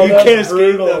show. It's like you can't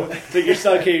escape them. It's like you're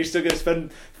stuck here. You're still gonna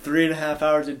spend 3.5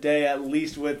 hours a day at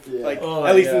least with like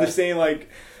at least in the same like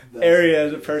area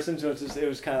as a person. So it's just it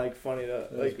was kind of like funny to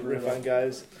like riff on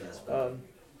guys.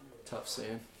 Tough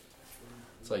scene.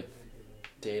 It's like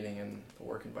dating in the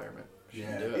work environment. You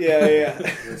should do it. Yeah.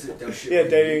 That's it. Don't shit Yeah,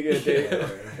 where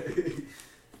dating.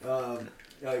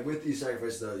 Like with these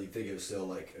sacrifices, though, you think it was still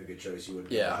like a good choice. You would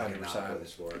 100%. not play the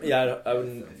sport. Yeah, I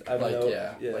wouldn't. I Like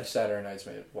know. like Saturday nights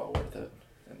made it well worth it.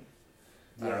 And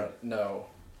I don't know,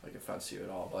 like offense to you at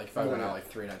all, but like if I went out like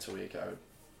 3 nights a week, I would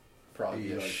probably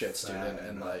be a like shit student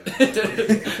and like.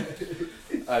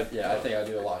 I think I'd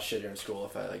do a lot shittier in school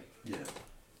if I like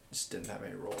just didn't have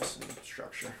any rules and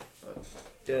structure. But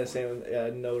Yeah, same.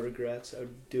 No regrets. I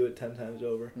would do it 10 times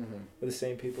over with the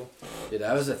same people. yeah,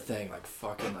 that was the thing. Like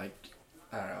fucking like.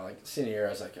 I don't know, like senior year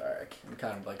I was like, alright, I'm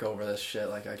kind of like over this shit,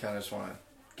 like I kind of just want to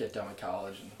get done with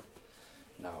college, and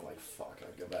now I'm like, fuck,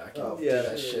 I'd go back and do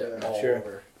that shit all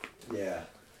over. Yeah,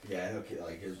 I know,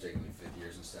 like it was taking me 5th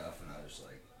years and stuff, and I was just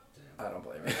like, damn. I don't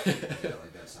blame you.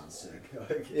 Like that sounds sick.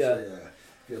 Like, Yeah.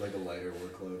 Feel like a lighter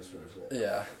workload, especially.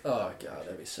 Yeah. Oh god,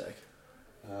 that'd be sick.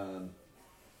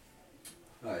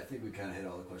 I think we kind of hit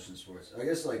all the questions sports. I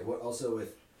guess like what also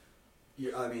with.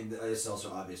 I mean, it's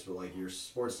also obvious, but like your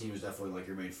sports team is definitely like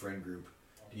your main friend group.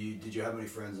 Did you have any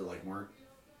friends that like weren't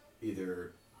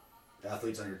either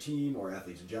athletes on your team or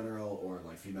athletes in general, or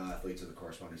like female athletes of the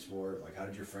corresponding sport? Like, how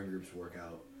did your friend groups work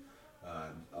out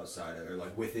outside of, or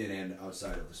like within and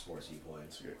outside of the sports you played?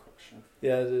 That's a good question.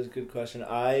 Yeah, it is a good question.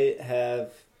 I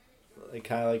have like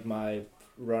kind of like my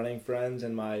running friends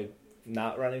and my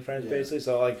not running friends basically.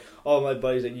 So like all my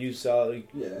buddies that you saw like,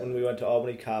 when we went to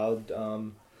Albany College.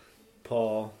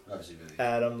 Paul,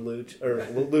 Adam, Luch, or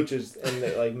Luch is in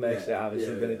the like mix,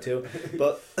 obviously Vinny too,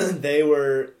 but they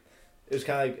were. It was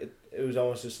kind of like it was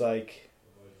almost just like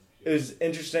it was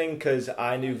interesting because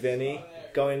I knew Vinny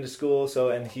going to school, so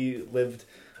and he lived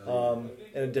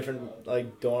in a different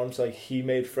like dorm. So like he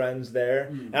made friends there,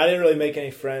 and I didn't really make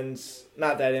any friends.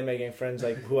 Not that I didn't make any friends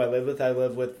like who I lived with. I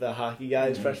lived with the hockey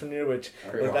guys freshman year, which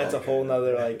that's a whole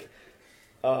nother like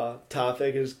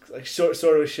topic. Is like sort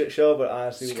of a shit show, but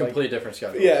honestly, it's completely different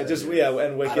schedule. Yeah, just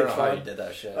and wicked I don't know fun. how you did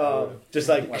that shit. Just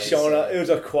like showing up. It was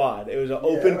a quad. It was an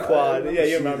open quad. Yeah,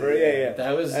 you remember? Yeah.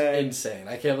 That was insane.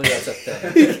 I can't believe that's a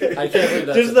thing. I can't believe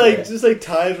that's just like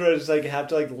times where I just like have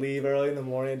to like leave early in the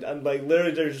morning. And like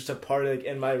literally, there's just a party like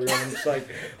in my room. And just like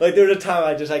there was a time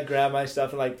I just like grabbed my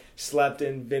stuff and like slept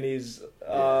in Vinny's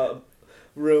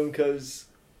room because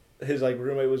his like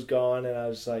roommate was gone, and I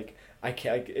was like, I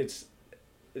can't. It's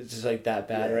just like that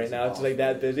bad right now. It's like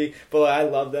that busy, but like, I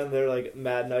love them. They're like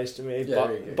mad nice to me.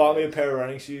 Bought me a pair of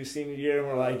running shoes senior year, and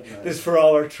we're like, this is for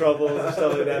all our troubles and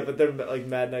stuff like that. But they're like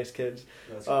mad nice kids.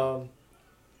 But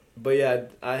yeah,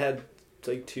 I had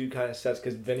like two kind of sets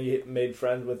because Vinny made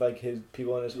friends with like his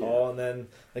people in his hall, and then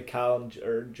like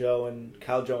Joe,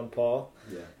 and Paul.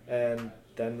 Yeah. And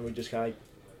then we just kind of like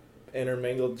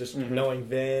intermingled, just knowing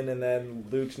Vin, and then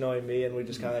Luke's knowing me, and we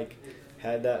just kind of like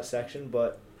had that section.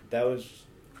 But that was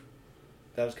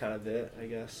kind of it, I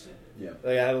guess. Yeah.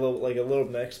 Like I had a little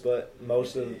mix, but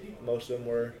most of them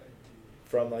were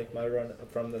from like my run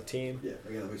from the team. Yeah,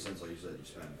 that makes sense. Like you said, you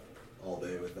spend all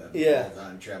day with them. Yeah. All the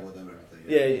time, travel with them and everything.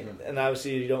 Yeah, and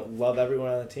obviously you don't love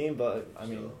everyone on the team, but I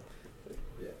mean,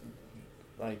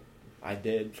 like I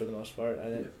did for the most part. I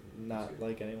didn't not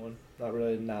like anyone. Not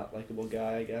really not likable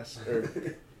guy, I guess, or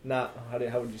not.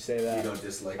 How would you say that? You don't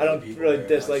dislike. I don't really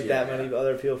dislike that many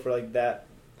other people for like that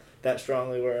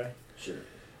strongly. Where I sure.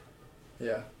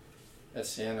 Yeah. At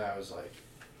Siena, I was like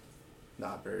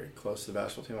not very close to the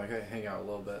basketball team. Like I hang out a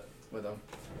little bit with them.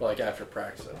 But like after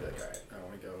practice, I'd be like, all right, I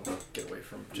want to go get away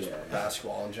from just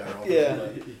basketball in general. Yeah.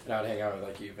 And I'd hang out with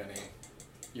like you, Vinny,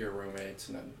 your roommates,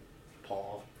 and then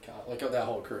Paul, Kyle, like that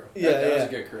whole crew. That was a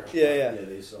good crew. Yeah. Yeah,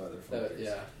 they saw their fun.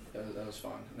 That was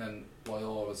fun. And then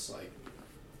Loyola was like,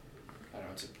 I don't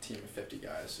know, it's a team of 50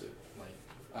 guys. So like,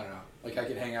 I don't know, like I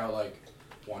could hang out like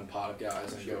one pot of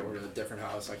guys and go over to a different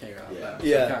house. I can't go out with them.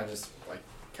 Yeah. So I kind of just like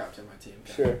captain my team.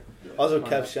 Sure. Yeah. Also,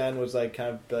 Kev Shen was like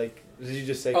kind of like. Did you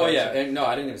just say? Oh yeah, and no,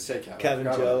 I didn't even say Kevin. Kevin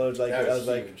Joe was like. That was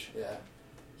huge. Like.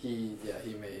 Yeah.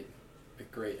 He made a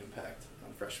great impact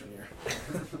on freshman year.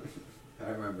 I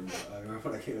remember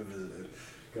when I came and visited,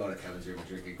 going to Kevin's room and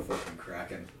drinking fucking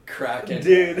Kraken,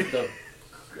 dude.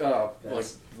 Like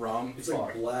rum. It's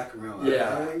like black rum.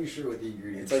 Yeah. I'm not even sure what the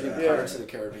ingredients. It's like in Pirates of the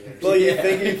Caribbean. Well, you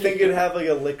think it'd have like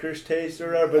a licorice taste or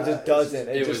whatever, but it just doesn't.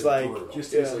 It just like brutal.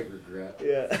 Just tastes like regret.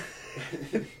 Yeah.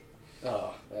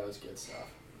 Oh, that was good stuff.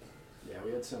 Yeah,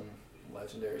 we had some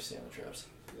legendary Siena trips.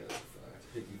 Yeah, that's a fact.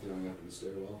 Hickey throwing up in the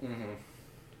stairwell. Mm-hmm.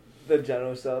 The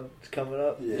general stuff coming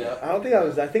up. Yeah. I don't think I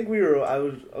was. I think I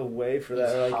was away for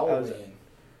that. It was like, Halloween.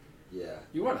 Yeah.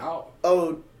 You went out.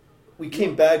 Oh, we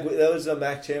came back. That was the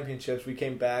MAC championships. We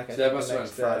came back. So that must have been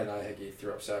Friday night. Hickey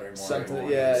threw up Saturday morning. Something.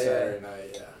 Saturday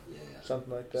night. Yeah.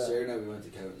 Something like that. Saturday night we went to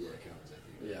Kevin's. Yeah, Kevin's.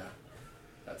 I think. Yeah.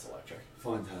 That's electric.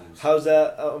 Fun times. How's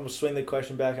that? I'm gonna swing the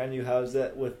question back on you. How's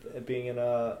that with it being in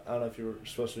a? I don't know if you were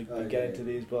supposed to be getting to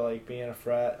these, but like being in a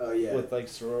frat with like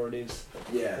sororities.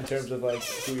 Yeah. In terms of like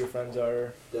who your friends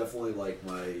are. Definitely like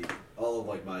all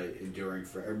of my enduring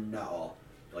friends, or not all,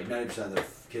 like 90% of the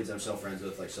kids I'm still friends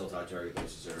with, like still talk to regular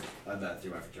basis, or I met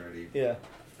through my fraternity. Yeah.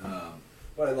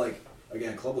 But I like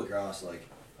again club lacrosse. Like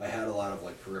I had a lot of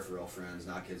like peripheral friends,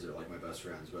 not kids that are like my best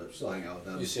friends, but still hang out with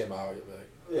them. You see them out, like.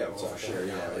 Yeah, well, for sure.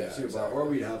 Yeah, exactly. Or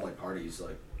we'd have like parties,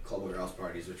 like club lacrosse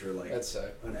parties, which are like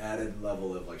an added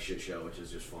level of like shit show, which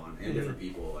is just fun and different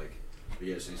people. Like, but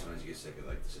yeah, sometimes you get sick of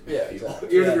like the same people. Exactly.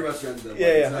 Even if you're best friends, then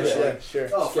like, sure.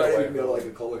 Oh, Friday we can go to like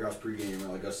a club lacrosse pregame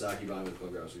and like go sake bomb with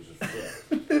club lacrosse.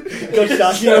 Go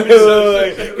sake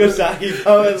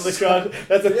bomb with lacrosse.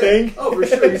 That's a thing. Oh, for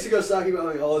sure. We used to go sake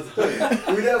bombing all the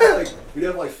time. We'd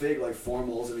have like fake like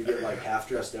formals and we'd get like half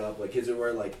dressed up. Like kids would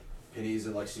wear like pennies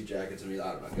and like suit jackets and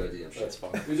I don't know, go DM shit. That's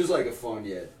fun. It was just like a fun,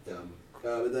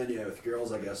 but then with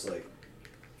girls, I guess like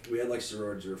we had like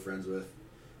sororities we were friends with,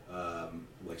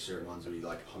 like certain ones we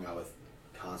like hung out with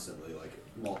constantly, like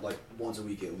once a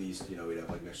week at least. We'd have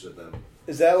like mixed with them.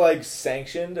 Is that like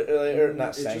sanctioned or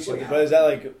not sanctioned? But is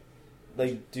that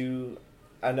like do?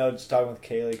 I know just talking with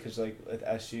Kaylee because like at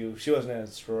SU she wasn't in a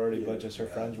sorority, but just her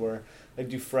friends were. Like,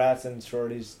 do frats and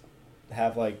sororities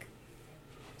have like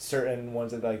certain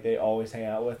ones that like they always hang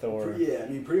out with, or I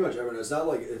mean pretty much everyone. It's not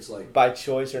like it's like by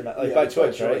choice or not, like by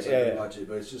choice, right? Like, much,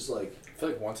 but it's just like I feel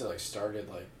like once it like started,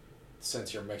 like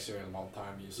since you're mixing with them all the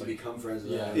time, you just like become friends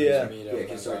with them. You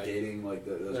can start dating like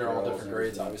those they're all girls different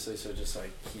grades, obviously, so it just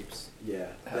like keeps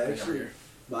that happening actually every year.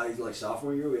 My like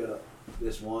sophomore year we had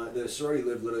the sorority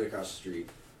lived literally across the street,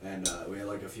 and we had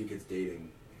like a few kids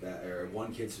dating or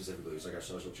one kid specifically was like our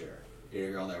social chair, dating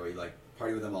a girl there. We like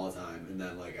party with them all the time, and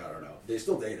then like I don't know, they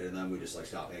still dated, and then we just like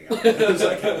stopped hanging out. It was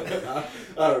like, I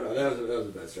don't know, that was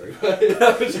a bad story. But yeah,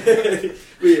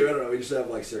 I don't know, we just have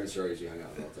like certain stories we hung out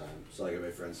all the time. So like I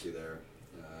made friends too there.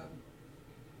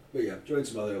 But yeah, joined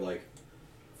some other like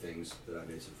things that I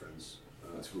made some friends.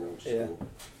 That's cool, which is cool.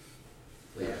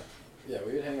 But yeah. Yeah,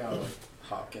 we would hang out with like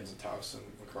Hopkins and Towson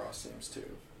lacrosse teams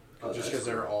too. Oh, just because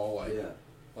they're all like, yeah.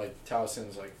 like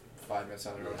Towson's like 5 minutes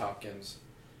down the road. Hopkins,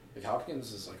 like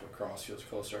Hopkins is like lacrosse fields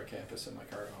close to our campus and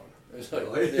like our own. It's like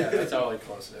yeah, that's how like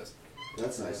close it is.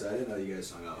 That's nice. I didn't know you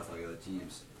guys hung out with like other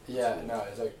teams. Yeah, cool. No,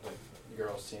 it's like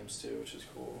girls teams too, which is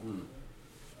cool. Mm.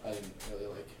 I didn't really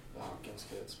like the Hopkins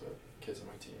kids, but kids on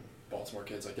my team, Baltimore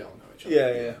kids, like they all know each other.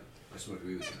 Yeah. I smoked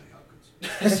weed with Hopkins.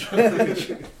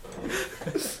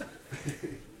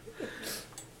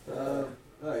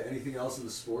 Alright, anything else in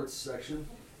the sports section?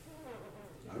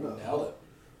 I don't know. Nailed it.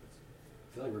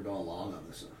 I feel like we're going long on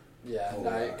this one. Yeah, Oh, no,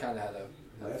 I kind of had a.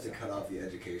 I have to cut off the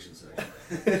education section.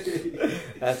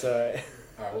 That's alright.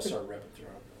 Alright, we'll start ripping through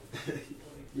them.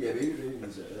 Yeah, maybe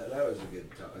that was a good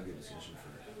discussion for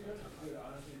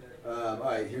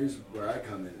alright, here's where I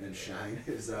come in and shine,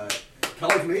 is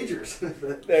college majors.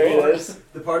 There it is.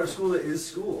 The part of school that is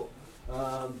school.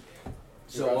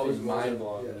 So what was mind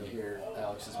blowing when you hear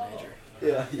Alex's major?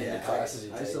 Yeah. The classes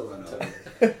he I takes. still don't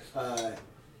know.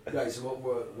 Guys, so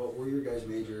what were your guys'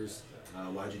 majors?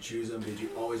 Why did you choose them? Did you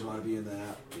always want to be in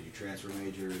that? Did you transfer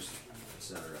majors,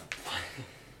 etc.?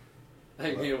 I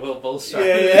think me and Will both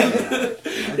started.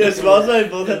 Yeah, Smalls and I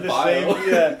both had the Bio. same.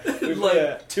 Yeah. We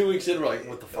like 2 weeks in, we're like,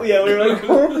 what the fuck? Yeah, we were like,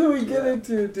 what do we get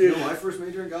into, dude? You know my first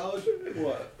major in college?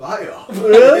 What? Bio.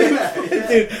 Really? Yeah.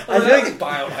 Dude, I feel like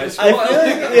bio in high school. I feel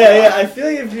like, I feel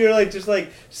like if you're like just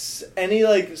like any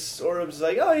like sort of just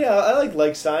like, oh yeah, I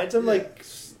like science. I'm like,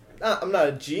 I'm not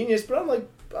a genius, but I'm like,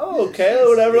 oh okay, or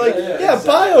whatever. Like, exactly.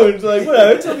 bio is like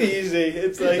whatever. It's gonna be easy.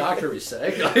 It's Your like doctor be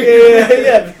sick.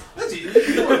 yeah. That's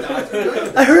easy. You were a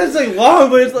doctor. I heard it's like long,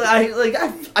 but it's like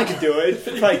I could do it.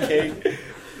 It's probably cake.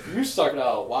 You're stuck it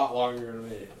out a lot longer than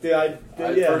me. Dude,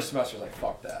 First semester was like,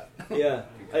 fuck that. Yeah.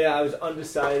 I was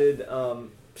undecided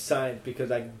science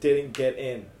because I didn't get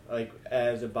in like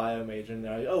as a bio major, and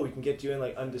they're like, oh, we can get you in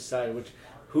like undecided, which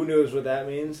who knows what that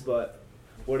means, but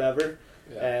whatever.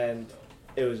 Yeah. And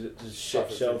it was just a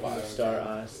shit show from the start,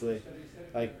 honestly.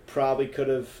 Like probably could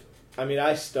have. I mean,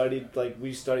 we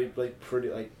studied like pretty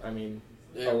like a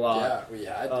lot. Yeah, we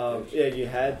had to. Yeah, you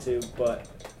had to, but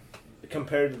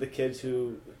compared to the kids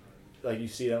who like you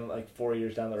see them like 4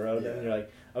 years down the road, and you're like,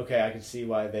 okay, I can see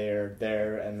why they're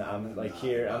there, and I'm like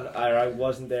here. I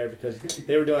wasn't there because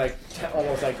they were doing like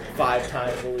almost like 5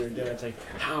 times what we were doing. It's like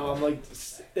how I'm like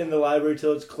in the library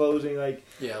till it's closing. Like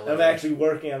I'm actually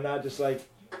working. I'm not just like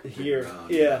here.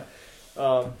 Yeah.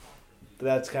 But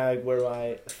that's kind of where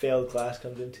my failed class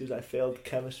comes into. Is I failed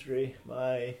chemistry.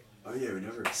 Oh yeah, we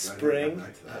never. Spring.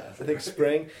 Back to that. I think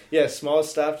spring. Yeah, small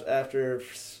stopped after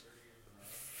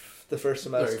the first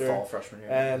semester. Fall freshman year.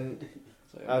 And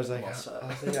I was like,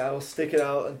 I will stick it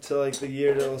out until like the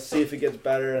year to see if it gets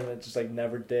better, and it just like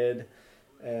never did.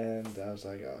 And I was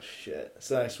like, oh shit.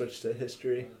 So then I switched to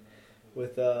history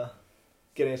with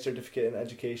getting a certificate in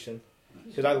education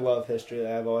because I love history.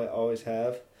 I always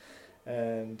have,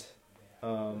 and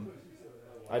I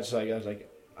was like,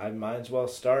 I might as well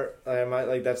start.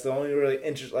 That's the only really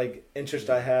interest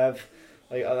I have.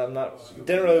 Like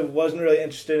wasn't really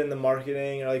interested in the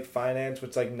marketing or like finance,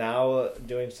 which like now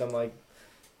doing some like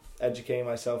educating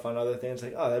myself on other things.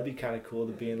 Like, oh, that'd be kind of cool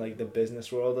to be in like the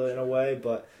business world in a way,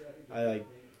 but I like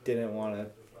didn't want to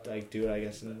like do it. I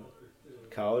guess in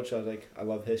college, so I was like, I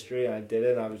love history, and I did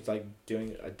it. And I was like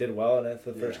I did well in it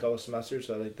for the first couple of semesters.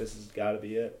 So like this has got to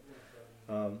be it.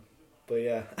 But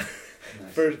yeah,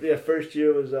 nice. First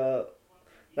year was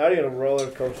not even a roller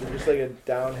coaster, just like a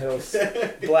downhill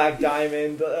black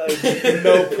diamond,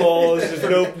 no poles, just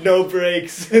no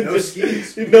brakes, no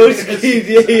skis, no skis.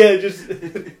 Yeah, just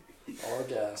all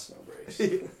gas, no brakes.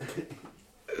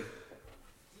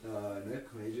 Nick,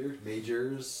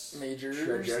 majors.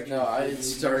 No, I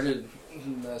started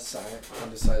in the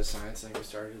undecided science. I think I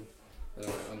started. Then I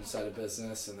went undecided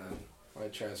business, and then I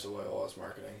transferred to Loyola as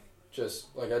marketing.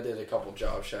 Just like I did a couple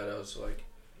job shadows, like.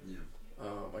 Yeah.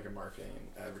 Like a marketing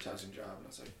and advertising job, and I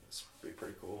was like, this would be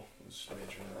pretty cool. I was just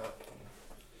majoring in that.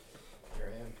 And here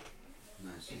I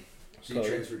am. Nice. So you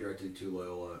transferred directly to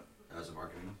Loyola as a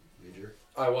marketing major?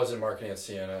 I was in marketing at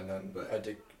Siena, and then But, I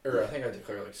think I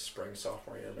declared like spring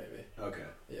sophomore year maybe. Okay.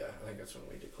 Yeah, I think that's when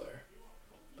we declare.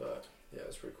 But yeah,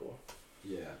 it's pretty cool.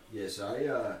 Yeah. So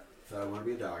thought I wanted to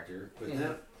be a doctor, but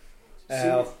then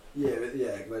Al. yeah,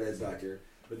 my dad's a doctor.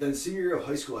 But then senior year of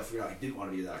high school, I figured out I didn't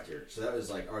want to be a doctor, so that was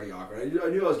like already awkward. I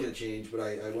knew I was gonna change, but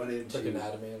I went into like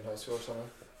anatomy in high school or something.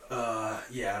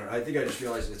 Yeah, I think I just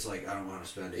realized it's like I don't want to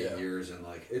spend 8 years and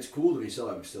like it's cool to me still.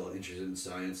 I'm still interested in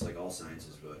science, like all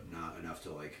sciences, but not enough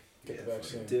to like Get the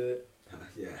vaccine. Do it.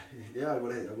 I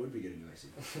would be getting the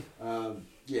vaccine.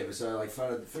 But so I like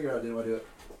figured out I didn't want to do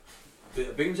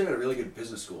it. Binghamton had a really good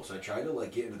business school, so I tried to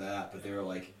like get into that, but they were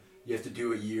like, you have to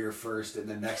do a year first, and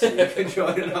then next year you can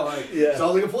join. And I'm like,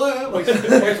 sounds like a plan. Like, might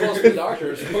as well be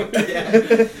doctors.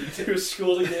 Yeah. Do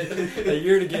school to get a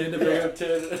year to get into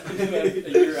Binghamton, and then a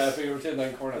year at Binghamton,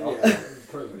 then Cornell. Yeah,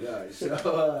 perfect. Yeah.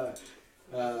 So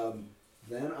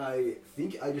then I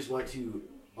think I just went to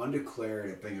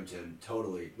undeclared at Binghamton.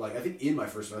 Totally. Like I think in my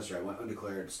first semester I went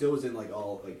undeclared. Still was in like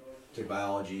all like took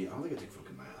biology. I don't think I took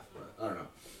fucking math, but I don't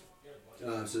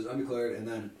know. So it was undeclared, and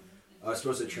then I was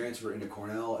supposed to transfer into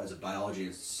Cornell as a biology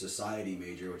and society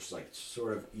major, which is like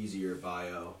sort of easier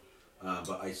bio.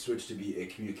 But I switched to be a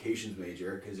communications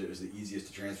major because it was the easiest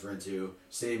to transfer into.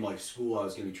 Same like school I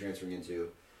was going to be transferring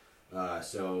into.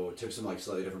 So took some like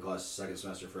slightly different classes second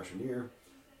semester freshman year.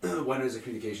 Went as a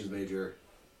communications major.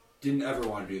 Didn't ever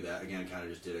want to do that. Again, kind of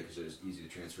just did it because it was easy to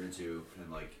transfer into,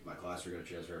 and like my class were going to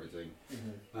transfer everything.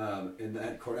 Mm-hmm. And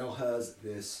then Cornell has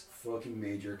this fucking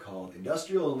major called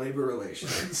Industrial and Labor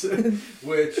Relations,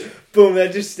 which boom,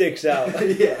 that just sticks out.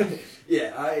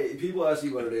 People ask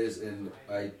me what it is, and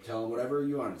I tell them whatever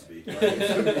you want it to be. Like,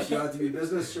 if you want it to be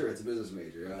business, sure, it's a business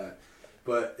major.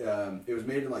 But it was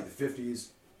made in like the 50s,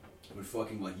 when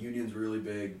fucking like unions were really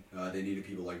big. They needed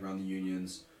people like run the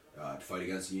unions. To fight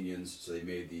against unions, so they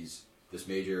made this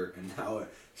major, and now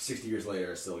 60 years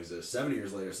later it still exists. 70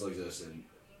 years later it still exists, and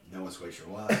no one's quite sure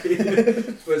why.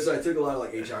 But so I took a lot of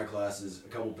like HR classes, a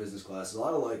couple business classes, a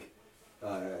lot of like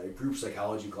group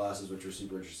psychology classes, which were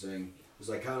super interesting. It was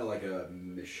like kind of like a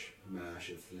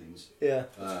mishmash of things. Yeah.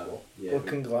 Cool. Or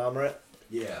conglomerate.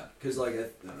 Yeah, because like I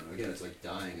don't know. Again, it's like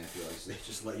dying. I feel like so they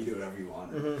just let you do whatever you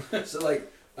want. Mm-hmm. So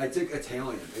like. I took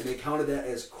Italian, and they counted that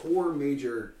as core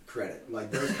major credit.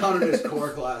 Like, those counted as core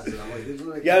classes. And I'm like, this is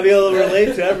like you gotta be able to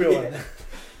relate to everyone.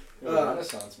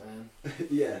 Renaissance, man.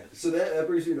 Yeah. So that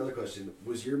brings me to another question.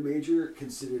 Was your major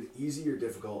considered easy or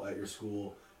difficult at your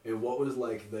school? And what was,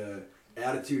 like, the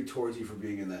attitude towards you for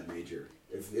being in that major?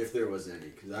 If there was any.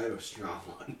 Because I have a strong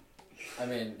one. I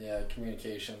mean, yeah,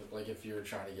 communication. Like, if you were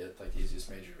trying to get, like, the easiest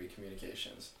major to be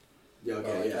communications. Yeah,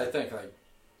 okay, I think, like,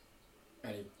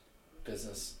 any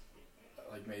business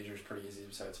like major is pretty easy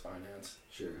besides finance.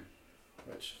 Sure.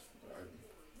 Which I'm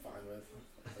fine with.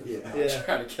 Yeah. I'm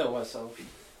trying to kill myself.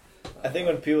 I think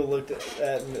when people looked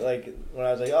at me, like when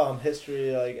I was like, oh, I'm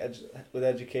history, like with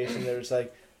education, they just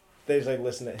like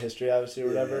listen to history obviously or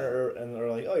whatever, and they're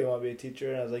like, oh, you want to be a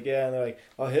teacher? And I was like, yeah, and they're like,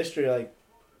 oh, history, like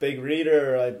big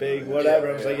reader, or like big whatever.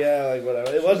 I was like, yeah, like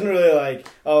whatever. It wasn't really like,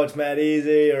 oh, it's mad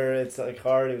easy or it's like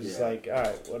hard. It was just like, all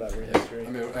right, whatever, history. I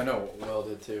mean, I know Will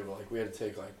did too, but like we had to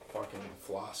take like fucking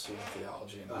philosophy and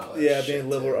theology and all that. Yeah, being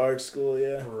liberal arts school,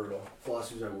 yeah. Brutal.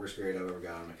 Philosophy was my worst grade I've ever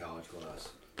gotten in a college class.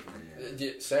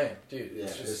 Yeah, same, dude. Yeah,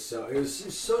 It's it was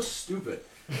so stupid.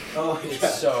 Oh,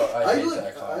 it's so I hate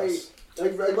that class. I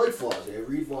like philosophy. I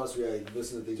read philosophy. I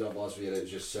listen to things on philosophy, and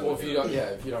it's just so. Well, if you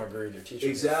don't agree with your teacher,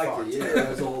 exactly, yeah,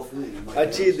 that's the whole thing. I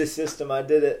cheated the system. I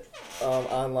did it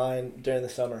online during the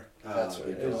summer. That's what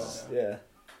it was. Yeah.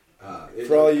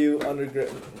 For all you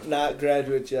not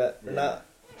graduates yet, not.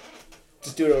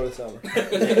 Just do it over the summer.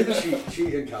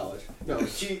 cheat in college. No,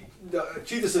 cheat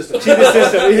the system. Cheat the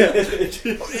system,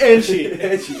 yeah. And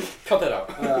cheat. Cut that out.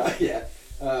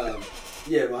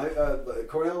 Yeah, my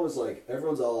Cornell was like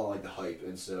everyone's all on like the hype,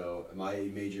 and so my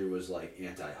major was like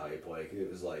anti-hype. Like it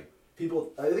was like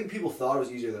I think people thought it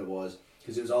was easier than it was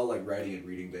because it was all like writing and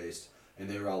reading based, and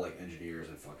they were all like engineers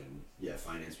and fucking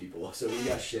finance people. So we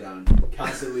got shit on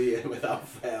constantly and without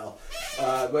fail.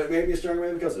 But it made me a stronger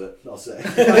man because of it. I'll say.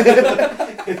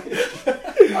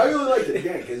 I really liked it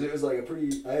again because it was like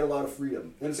I had a lot of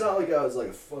freedom, and it's not like I was like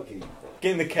a fucking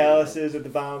getting the calluses at the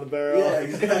bottom of the barrel. Yeah,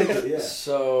 exactly. Yeah.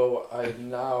 So I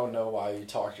now know why you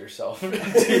talk to yourself. Have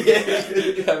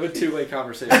a two-way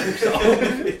conversation with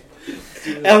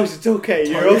yourself. Alex, it's okay.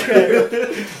 You're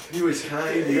okay. He was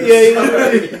kind. He was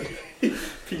sorry.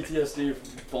 PTSD from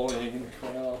bullying in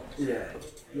Cornell. Yeah,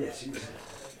 seriously.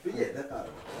 But yeah, I don't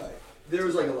know. There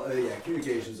was like a lot,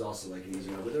 communications also like an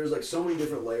easy one, but there was like so many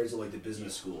different layers of like the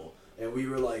business school, and we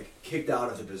were like kicked out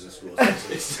of the business school.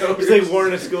 So it's like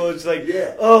Warner School. It's like,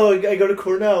 oh, I go to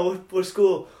Cornell. What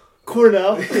school?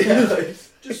 Cornell.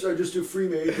 just do free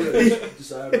major.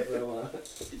 Decide what I want.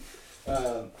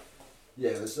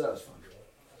 That was fun.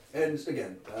 And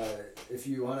again, if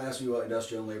you want to ask me what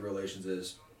industrial and labor relations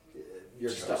is, your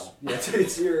choice. Yeah,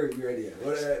 it's your idea.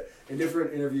 What, in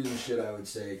different interviews and shit, I would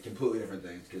say completely different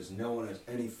things because no one has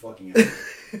any fucking idea.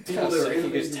 People that you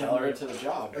just tailor it to the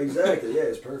job. Exactly. Yeah,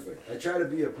 it's perfect. I try to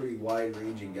be a pretty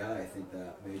wide-ranging guy. I think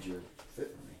that major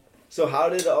fit for me. So how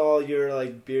did all your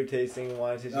like beer tasting,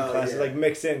 wine tasting classes like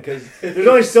mix in? Because there's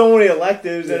only so many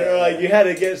electives, and or like you had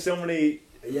to get so many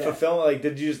fulfillment. Like,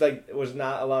 did you just like was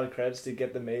not a lot of credits to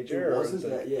get the major? It wasn't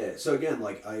that. Yeah. So again,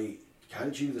 like I kind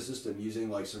of cheated the system using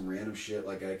like some random shit.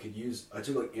 Like I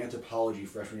took like anthropology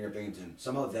freshman year at Binghamton.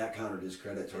 Somehow that counted as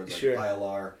credit towards like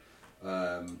ILR,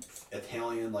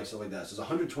 Italian, like stuff like that. So it's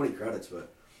 120 credits,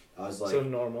 but I was like, so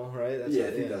normal, right? That's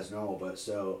I think that's normal. But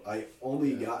so I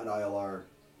only got an ILR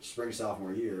spring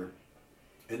sophomore year,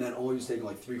 and then only was taking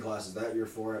like 3 classes that year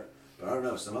for it. But I don't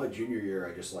know. Somehow junior year,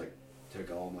 I just like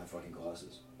took all my fucking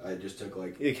classes. I just took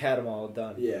like you had them all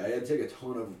done. Yeah, I had to take a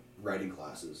ton of writing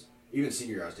classes. Even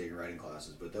senior year, I was taking writing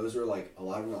classes, but those were like a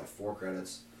lot of them were like 4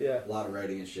 credits. Yeah. A lot of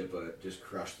writing and shit, but just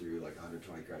crushed through like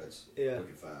 120 credits. Yeah.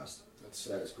 Looking fast.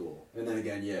 That is cool. And then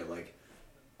again, yeah, like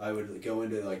I would go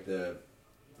into like the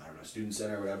student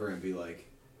center or whatever and be like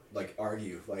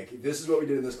argue like this is what we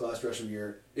did in this class freshman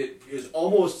year. It is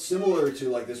almost similar to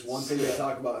like this one thing they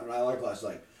talk about in an ILR class,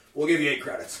 like we'll give you 8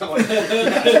 credits. I'm like,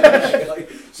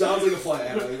 like sounds like a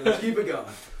plan. Like, let's keep it going.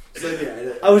 So,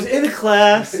 yeah, I was in a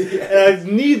class, and I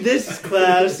need this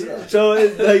class, so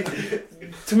it's like,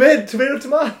 tomato.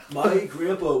 My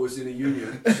grandpa was in a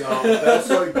union, so that's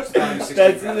like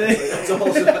 16 credits. That's a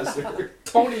whole semester.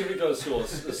 Don't even go to school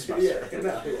this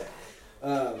semester.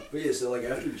 But yeah, so like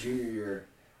after junior year,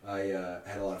 I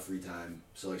had a lot of free time.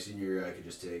 So like senior year, I could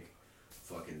just take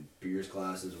fucking beers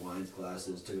classes, wines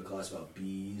classes, took a class about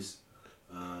bees.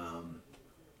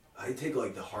 I take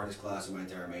like the hardest class in my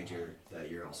entire major that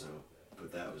year also,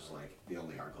 but that was like the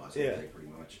only hard class I take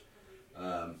pretty much.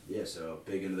 So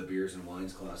big into the beers and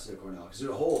wines class at Cornell. Because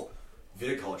there's a whole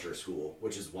viticulture school,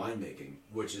 which is winemaking,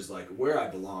 which is like where I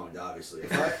belonged, obviously.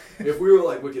 If we were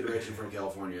like wicked rich and from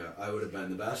California, I would have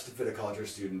been the best viticulture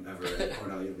student ever at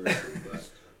Cornell University, but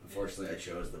unfortunately I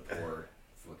chose the poor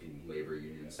fucking labor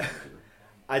unions.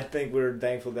 I think we're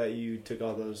thankful that you took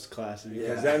all those classes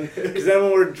because then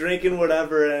when we're drinking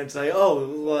whatever and it's like, oh,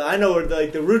 well, I know where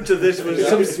like the roots of this was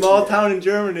some small town in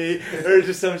Germany or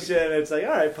just some shit, and it's like, all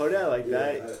right, Pody, I like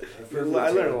that. I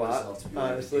learned a lot,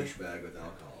 honestly. A douchebag with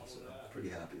alcohol, so I'm pretty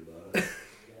happy about it.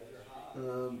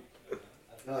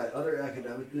 All right, other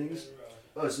academic things.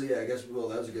 Oh, so yeah, I guess that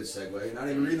was a good segue. Not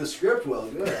even reading the script well.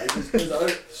 Good. I just get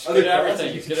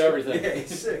everything. You get everything. Yeah,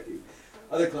 it's sick.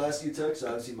 Other classes you took, so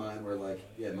obviously mine were like,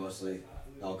 mostly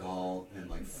alcohol and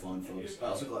like fun focused.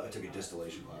 I took a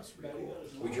distillation class, pretty cool.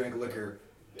 We drank liquor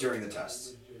during the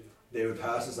tests. They would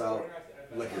pass us out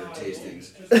liquor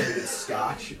tastings. We did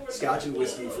scotch and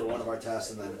whiskey for one of our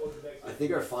tests, and then I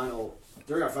think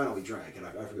during our final we drank, and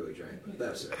I forget what we drank, but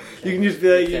that was it. You can just be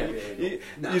like,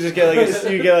 you just get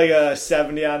like a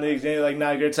 70 on the exam, like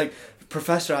not good. It's like,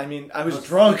 Professor, I mean, I was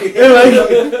drunk.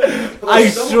 I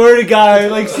swear to God,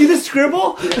 like, see the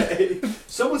scribble?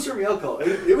 Someone served me alcohol.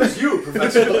 It was you,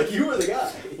 Professor. Like, you were the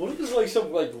guy. What if it's like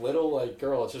some like little like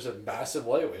girl? It's just a massive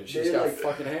lightweight. She just got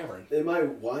fucking hammered. In my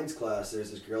wines class,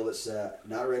 there's this girl that sat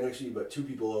not right next to me, but 2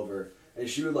 people over, and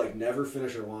she would like never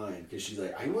finish her wine because she's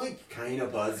like, I'm like kind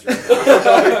of buzzed right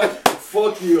now.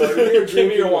 Fuck you. Like, give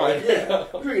me your wine. Yeah.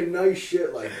 I'm drinking nice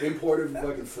shit, like, imported from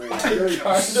fucking France.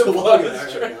 I'm slugging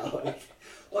that right now.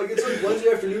 Like, it's like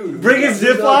Wednesday afternoon. Bring a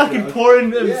Ziploc and pour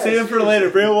in and save it for later.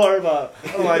 Bring a water bottle.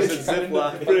 Oh, I said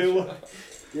Ziploc. Bring a water.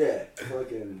 Yeah,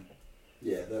 fucking,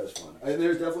 that was fun. And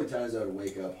there's definitely times I would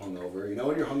wake up hungover. You know,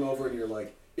 when you're hungover and you're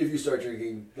like, if you start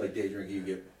drinking, like day drinking, you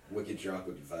get wicked drunk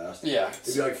wicked fast. Yeah.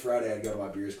 It'd be like Friday, I'd go to my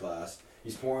beers class.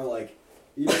 He's pouring like,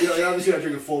 you know, obviously not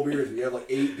drinking full beers, but you have like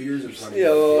 8 beers in front of you.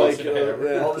 All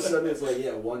of a sudden it's like,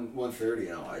 1:30,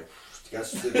 and I'm like,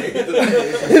 guess the day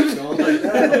going like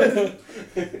that.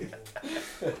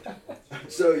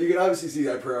 So you can obviously see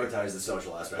I prioritize the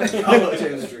social aspect. I'll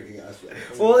change the drinking aspect.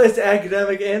 Well, it's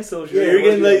academic and social. Yeah, you're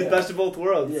getting like the best of both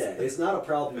worlds. Yeah, it's not a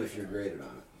problem if you're graded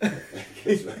on it.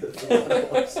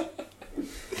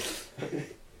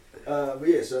 But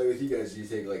yeah, so with you guys, do you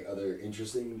take like other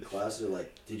interesting classes, or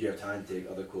like did you have time to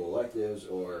take other cool electives,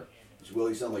 or Will,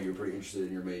 you sound like you were pretty interested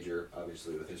in your major,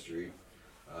 obviously with history.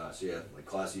 So yeah, like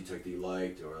class you took that you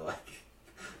liked, or like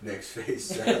Nick's face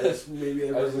says maybe.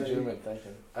 I was legitimate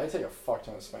thinking. I take a fuck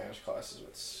ton of Spanish classes,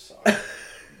 which suck.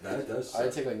 That does suck. I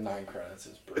take like 9 credits.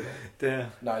 It's brutal.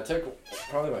 Damn. No, I took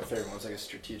probably my favorite one was like a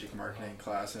strategic marketing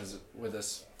class, and it was with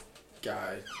this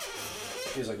guy.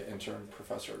 he's like an intern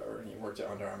professor or whatever, and he worked at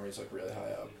Under Armour. He's like really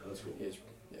high up. Oh, that's cool. He's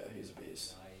a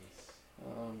beast.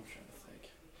 I'm trying to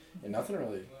think. Yeah, nothing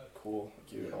really cool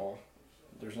like you at all.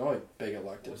 There's no like big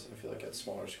electives. I feel like at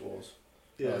smaller schools.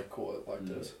 Yeah. Like cool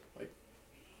electives, like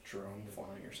drone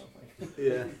flying or something.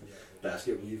 Yeah.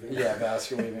 Basket weaving. Yeah,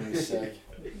 basket weaving is sick.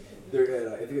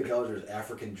 There, I think at college there's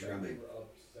African drumming,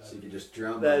 so you can just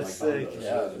drum. That's on, like, sick. bongos.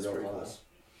 Yeah, It's that's real pretty cool. cool.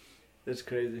 It's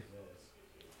crazy.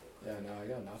 Yeah, no, I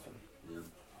got nothing. Yeah.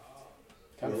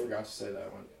 Kind of Really? forgot to say that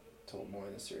I went to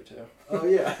Lemoyne this year too. Oh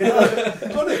yeah.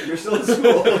 Oh Nick, you're still in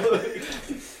school.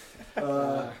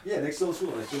 Yeah, Nick's still in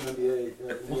school. Nick's still in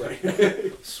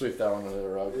NBA. Sweep that one under the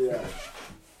rug. Yeah.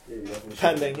 Yeah, you definitely should.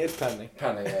 Pending. It's pending.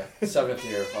 Pending, yeah. 7th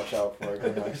year. Watch out for it.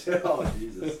 Go next. Oh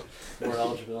Jesus. More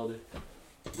eligibility.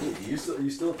 You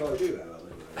still probably do have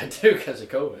it. I do because of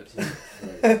COVID.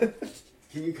 Right.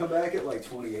 Can you come back at like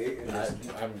 28 and just...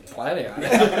 I'm planning on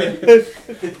it.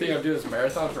 Think I'm doing this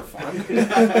marathon for fun?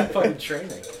 Fucking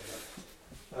training.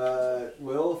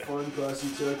 Will, fun class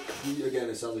you took. Again,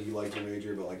 it sounds like you liked your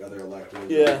major, but like other electives.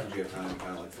 Yeah. Did you have time to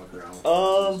kind of like fuck around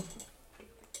with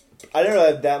I didn't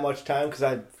really have that much time because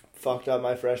I fucked up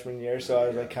my freshman year, so I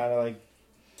was like kind of like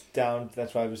down.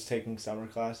 That's why I was taking summer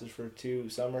classes for 2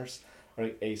 summers, or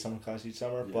like a summer class each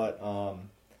summer. Yeah. But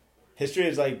history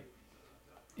is like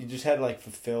you just had to like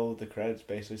fulfill the credits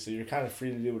basically, so you're kind of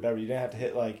free to do whatever. You didn't have to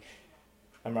hit like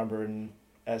I remember in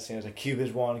SC, it was like cube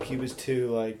is 1, cube is 2,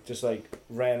 like just like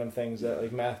random things that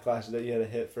like math classes that you had to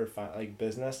hit for like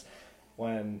business.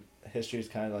 When history is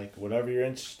kind of like whatever you're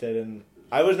interested in.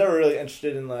 I was never really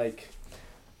interested in like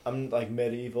I'm like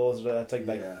medievals. That's like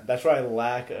Yeah. that's where I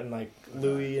lack and like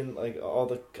Louis and like all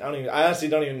the I honestly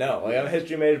don't even know. Like I'm a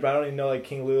history major, but I don't even know like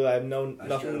King Louis. I have I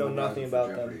just know nothing about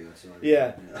Jeopardy, them. that's all I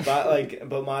Yeah, know.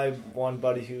 but my one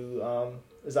buddy who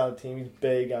is on the team, he's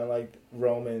big on like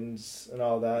Romans and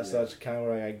all that. So Yeah. that's kind of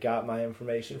where I got my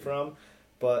information from.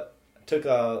 But I took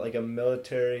a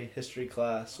military history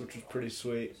class, which was pretty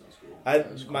sweet.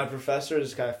 Sounds cool. My professor, this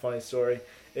is kind of a funny story,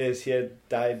 is he had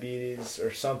diabetes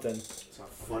or something. It's a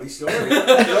funny story.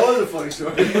 That was a funny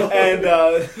story.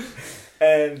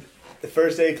 And the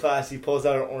first day of class, he pulls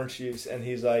out an orange juice and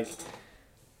he's like,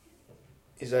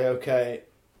 okay,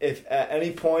 if at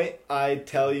any point I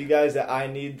tell you guys that I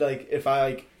need like if I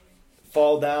like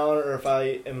fall down or if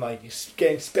I am like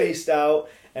getting spaced out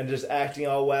and just acting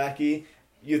all wacky,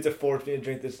 you have to force me to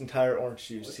drink this entire orange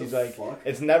juice. What He's the like, fuck?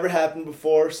 it's never happened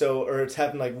before, or it's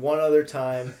happened like one other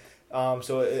time.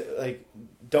 Like,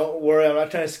 don't worry, I'm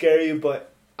not trying to scare you,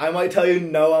 but I might tell you,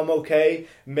 no, I'm okay.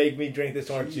 Make me drink this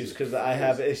orange juice because I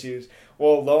have issues.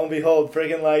 Well, lo and behold,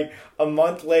 friggin' like a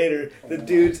month later, the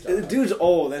dude's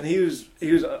old and he was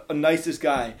a nicest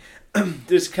guy.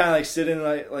 Just kind of like sitting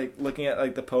like looking at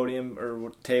like the podium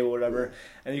or table or whatever,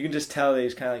 and you can just tell that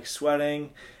he's kind of like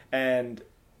sweating, and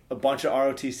a bunch of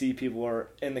ROTC people were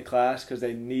in the class because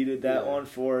they needed that one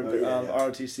for the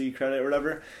ROTC credit or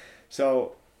whatever.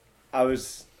 So I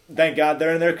was, thank God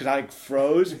they're in there because I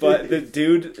froze. But the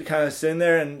dude kind of sitting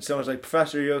there, and someone's like,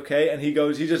 "Professor, are you okay?" And he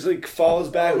just like falls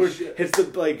backwards, hits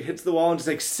the wall, and just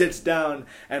like sits down.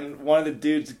 And one of the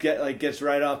dudes gets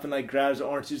right up and like grabs the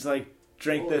orange juice, like,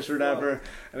 drink this or whatever.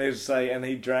 And it was like, and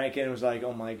he drank it and was like,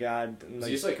 oh my God. And, Was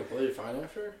he just like completely fine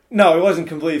after? no, it wasn't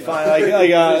completely fine. Like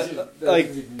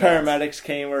paramedics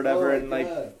came or whatever, and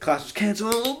like class was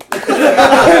canceled. But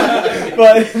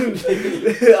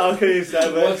okay,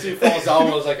 Once he falls down,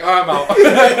 I was like, I'm out.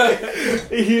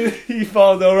 he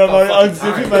falls over. I'm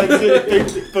unzipping my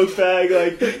big book bag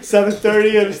like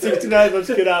 7:30 and 69. Let's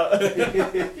get out.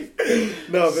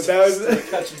 No, but that was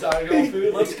catching diagonal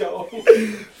food. Let's go.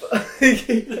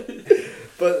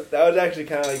 But that was actually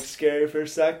kind of like scary for a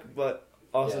sec, but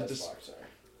also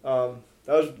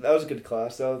that was a good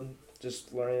class. Though,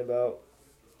 just learning about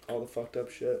all the fucked up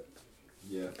shit.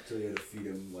 Yeah, until you had to feed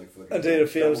him like fucking. Until you had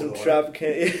to feed him some trap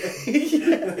can in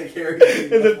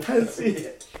in the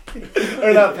Pensieve,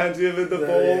 or not Pensieve, in the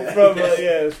bowl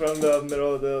from the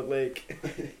middle of the lake.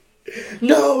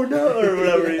 No, or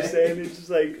whatever he's saying. He's just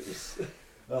like.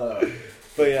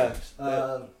 But yeah.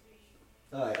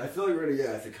 Alright, I feel like we're gonna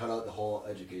have to cut out the whole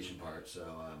education part, so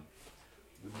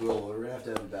we're gonna have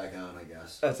to have him back on, I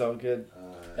guess. That's all good.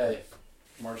 Hey,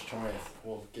 March 20th,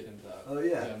 we'll get into that. Oh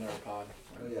yeah. Another pod.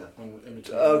 Oh yeah.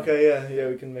 Okay, yeah,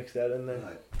 we can mix that in there.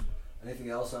 Alright. Anything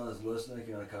else on this list, Nick,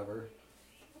 you want to cover?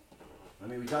 I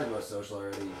mean, we talked about social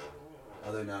already.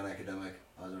 Other non-academic,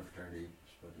 I was in a fraternity,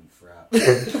 just fucking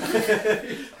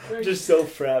frat. Just so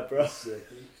frat, bro. Sick.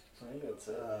 I think that's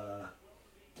it.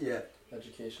 Yeah.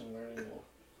 Education, learning.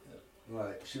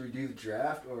 Right. Should we do the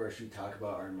draft or should we talk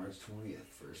about our March 20th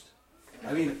first?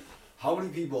 I mean, How many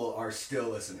people are still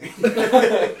listening?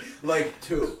 Like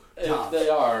 2. If they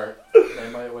are, they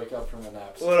might wake up from the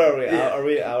naps. What are we? Yeah. Are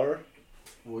we an hour?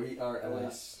 We are At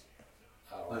least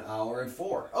an hour and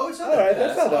 4. Oh, it's not All that right, bad.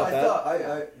 that's not I that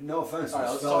thought, no offense, All right,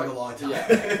 it let's felt like a talk- long time.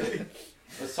 yeah.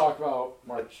 Let's talk about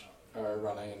March or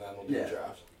running, and then we'll do Yeah. the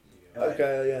draft.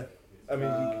 Okay, yeah. I mean,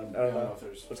 Um, I I don't don't know. if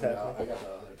there's. What's I happening? got the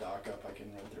other doc up. I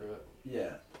can run through it.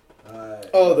 Yeah.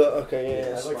 Oh, okay, I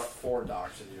yeah. have like 4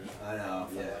 docs with you. I know,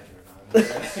 If I yeah. like it or not.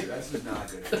 That's just not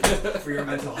good for your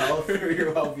mental health, for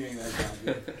your well-being. That's not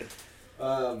good.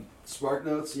 Spark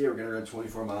Notes, yeah, we're going to run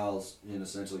 24 miles in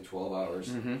essentially 12 hours.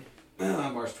 Mm-hmm.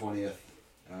 On March 20th.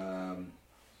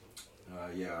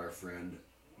 Yeah, our friend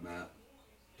Matt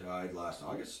died last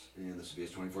August, and this will be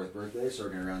his 24th birthday, so we're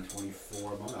going to run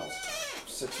 24 miles.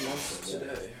 6 months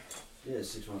today. Yeah,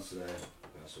 6 months today.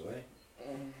 Passed away.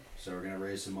 So we're going to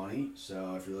raise some money.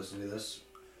 So if you're listening to this,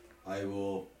 I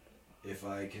will, if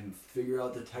I can figure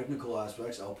out the technical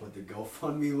aspects, I'll put the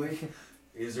GoFundMe link.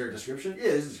 Is there a description?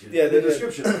 Yeah, the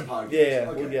description of the podcast. Yeah,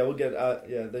 Okay. we'll get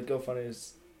the GoFundMe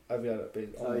is, I've got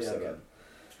it almost yeah, set okay. up.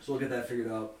 So we'll get that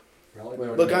figured out. Probably.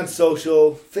 Wait, Look on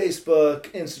social,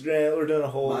 Facebook, Instagram, we're doing a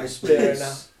whole bit right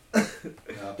now.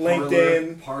 MySpace.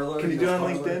 LinkedIn. Parlor. Can you do it on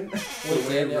LinkedIn?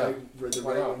 LinkedIn, yeah. The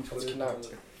Why right not? wing Let's Twitter. connect.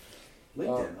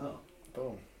 LinkedIn, oh.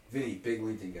 Boom. Vinny, big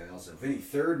LinkedIn guy also. Vinny,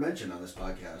 third mention on this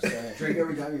podcast. Dang. Drink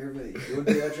every time you hear Vinny. You wouldn't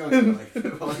be that drunk in like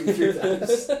volunteer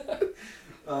times.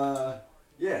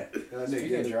 Yeah. Nick,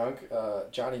 Speaking of drunk,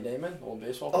 Johnny Damon, old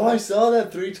baseball player. Oh, I saw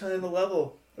that 3-time the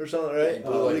level or something, He right?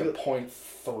 blew like Legal- a .3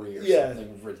 or Yeah.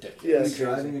 something He ridiculous. was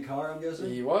driving a car, I'm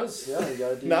guessing? He was, yeah. He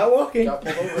got a Not walking. Got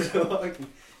pulled over.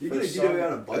 You get a First DWI song.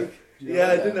 on a bike? Did you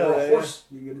Yeah, I that? did know Or a that, horse.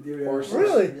 You get a DWI Horse. on a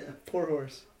horse. Really? Yeah. Poor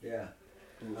horse. Yeah.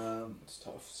 It's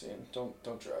tough seeing. Don't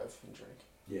drive and drink.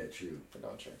 Yeah, true. Or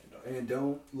don't drink and drive. And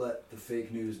don't let the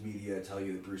fake news media tell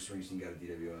you that Bruce Springsteen got a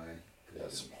DWI. Yeah,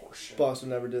 some horseshit. Boss would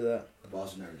never do that. The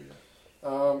boss would never do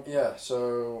that. Yeah,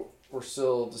 so we're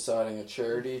still deciding a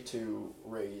charity to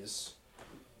raise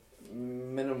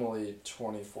minimally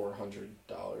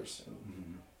 $2,400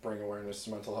 and bring awareness to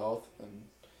mental health, and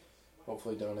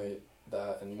hopefully donate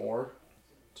that and more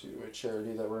to a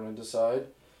charity that we're going to decide.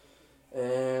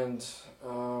 And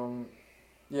so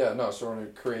we're going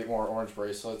to create more orange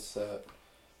bracelets that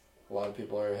a lot of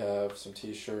people already have, some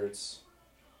t-shirts,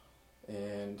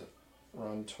 and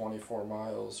run 24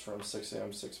 miles from 6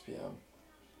 a.m. to 6 p.m.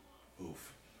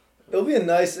 Oof. It'll be a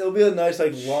nice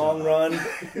like long Shut run.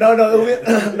 No, it'll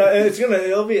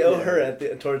be it'll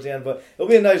hurt towards the end, but it'll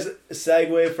be a nice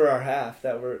segue for our half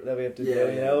that we have to do. Yeah,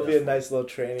 It'll be a definitely. nice little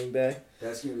training day.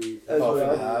 That's going to be... As Oh, for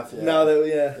well. the half, yeah. Now that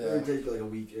It would take like a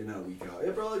week, not a week off.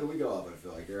 Yeah, probably like a week off, I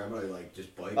feel like. Or I'm going to like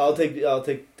just bike. I'll take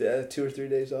 2 or 3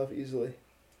 days off easily.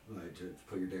 Like, to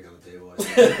put your dick on the table.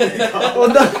 Well,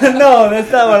 no,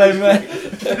 that's not what I meant.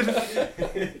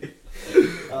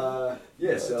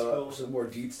 Yeah, so some more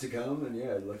deets to come, and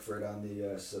yeah, look for it on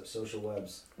the social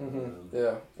webs.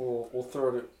 Yeah, we'll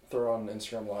throw on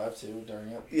Instagram Live too during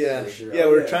it. Yeah, For sure. yeah, Oh,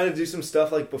 we're yeah. trying to do some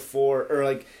stuff like before or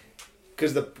like,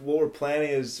 because what we're planning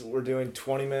is we're doing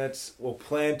 20 minutes. We'll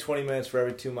plan 20 minutes for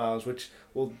every 2 miles, which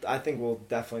I think we'll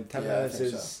definitely 10 Yeah, I minutes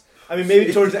think is. so. I mean,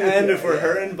 maybe towards the end if we're Yeah.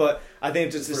 hurting, but I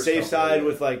think just The the first safe couple, side yeah.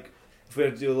 with like if we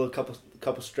have to do a little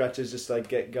couple stretches, just like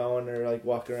get going or like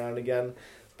walk around again.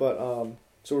 But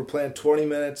so we're planning 20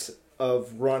 minutes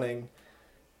of running,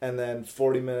 and then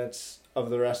 40 minutes of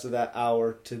the rest of that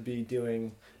hour to be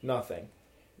doing nothing.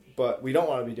 But we don't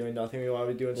want to be doing nothing. We want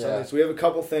to be doing something. Yeah. So we have a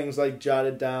couple things like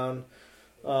jotted down.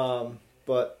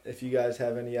 But if you guys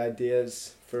have any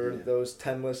ideas for Yeah. those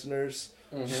 10 listeners,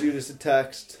 Mhm. shoot us a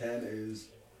text. 10 is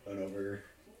an over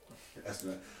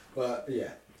estimate. But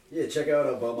yeah, check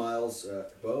out Bo Miles,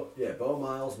 Bo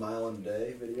Miles Mile in a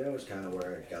Day video is kind of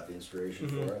where I got the inspiration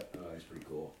Mhm. for it. It's pretty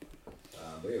cool.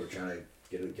 But yeah, we're trying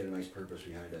to get a nice purpose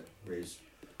behind it, raise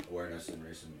awareness and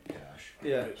raise some cash.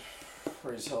 Yeah.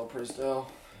 Praise hell, praise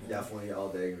Dell. Definitely all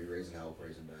day gonna be raising hell,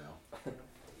 praising Dale.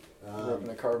 Ripping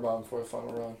a car bomb before the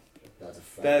final run. That's a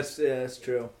fact. That's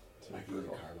true. I can eat a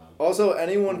car bomb. Also,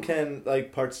 anyone can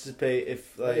like participate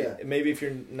if like Yeah. maybe if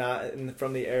you're not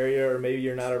from the area or maybe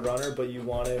you're not a runner but you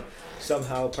want to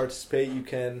somehow participate. You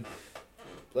can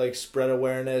like spread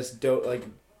awareness.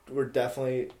 We're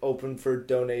definitely open for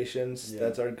donations. Yeah.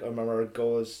 That's our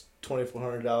goal is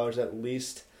 $2,400 at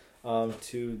least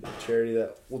to the charity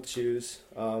that we'll choose.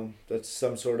 That's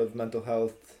some sort of mental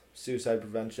health, suicide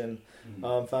prevention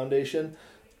foundation.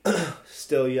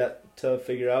 Still yet to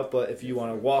figure out, but if you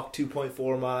want to walk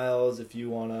 2.4 miles, if you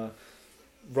want to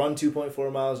run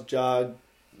 2.4 miles, jog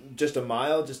just a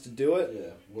mile just to do it.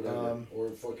 Yeah, whatever.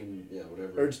 Or fucking,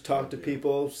 whatever. Or just talk to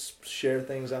people, share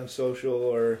things on social,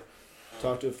 or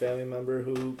talk to a family member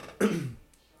who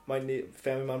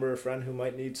or friend who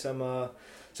might need some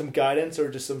guidance or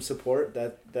just some support.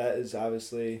 That is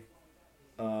obviously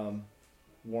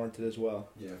warranted as well.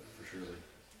 Yeah, for surely.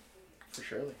 For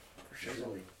surely.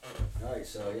 All right,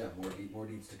 so yeah, more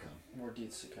deeds to come. More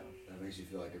deeds to come. That makes you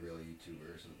feel like a real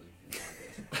YouTuber or something.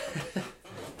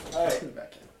 All right.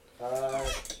 Back in.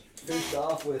 Finished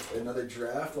off with another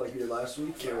draft like we did last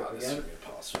week. God, this Again, would be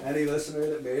impossible. any listener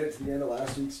that made it to the end of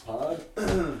last week's pod.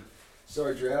 So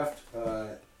our draft,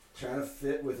 trying to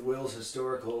fit with Will's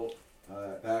historical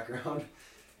background.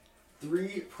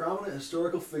 3 prominent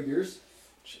historical figures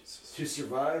Jesus. to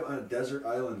survive on a desert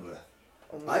island with.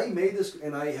 I made this,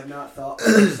 and I have not thought for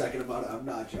a second about it. I'm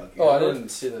not joking. Oh, I didn't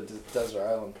see the desert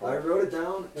island I part. wrote it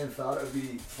down and thought it would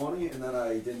be funny, and then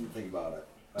I didn't think about it.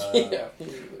 Yeah.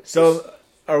 So,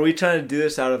 are we trying to do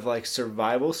this out of like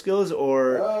survival skills,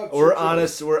 or we're on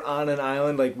an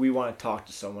island like we want to talk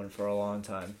to someone for a long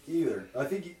time? Either. I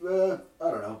think, I don't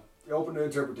know. Open to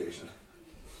interpretation.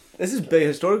 This is big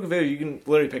historical video. You can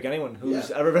literally pick anyone who's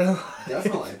ever been alive.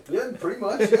 Definitely. Yeah, pretty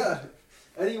much, yeah.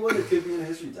 Anyone that could be in a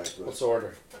history textbook. What's the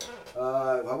order?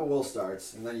 How about Will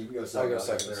starts, and then you can go second. I'll go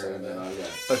second, and then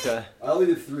Okay. I only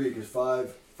did 3 because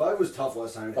 5 was tough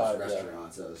last time. It was 5,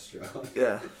 restaurants. That was strong.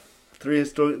 Yeah. 3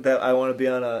 historic that I want to be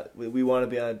on we want to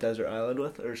be on a desert island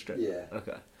with, or straight. Yeah.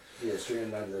 Okay. Yeah,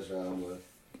 straight out of this round with.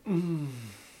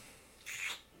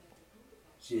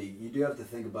 See, you do have to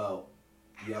think about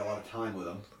you got a lot of time with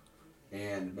them,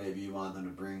 and maybe you want them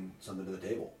to bring something to the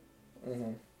table.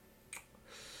 Mm-hmm.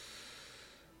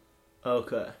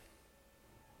 Okay.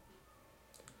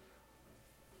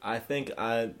 I think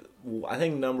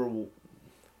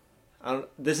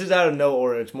this is out of no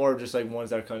order. It's more of just like ones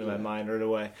that are coming to my mind right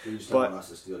away. You just don't want us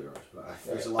to steal yours, but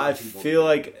there's a lot I of people. feel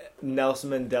like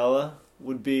Nelson Mandela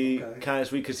would be Okay. kind of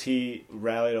sweet because he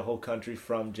rallied a whole country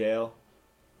from jail.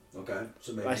 Okay,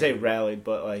 so maybe I say rallied,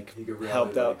 but like he could rally,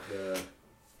 helped out.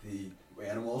 The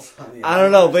animals. On the I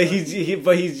don't know, but he's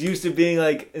used to being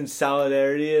like in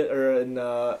solidarity or in.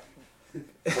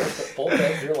 Both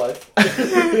of your life.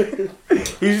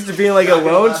 He's used to being like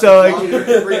alone, so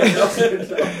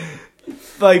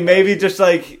like maybe just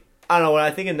like I don't know. When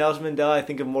I think of Nelson Mandela, I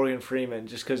think of Morgan Freeman,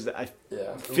 just because I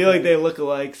feel like they look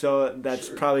alike. So that's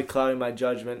probably clouding my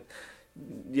judgment.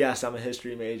 Yes, I'm a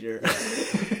history major,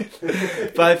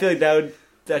 but I feel like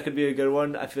that could be a good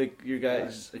one. I feel like your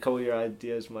guys, a couple of your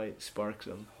ideas might spark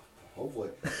some. Hopefully.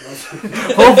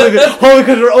 hopefully,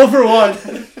 because we're over 1.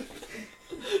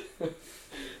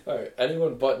 Alright,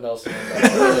 anyone but Nelson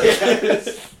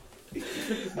Mandela.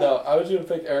 No, I was going to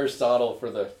pick Aristotle for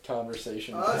the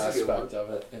conversation aspect of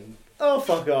it. And Oh,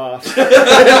 fuck off.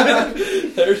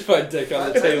 there's my dick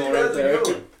on the table right there.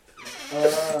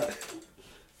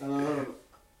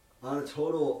 On a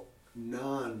total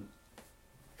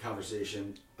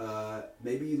non-conversation,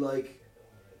 maybe like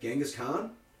Genghis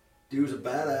Khan? Dude's a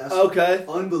badass. Okay.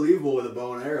 Unbelievable with a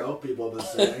bow and arrow, people have been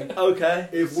saying. Okay.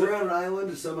 If we're on an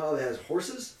island somehow that has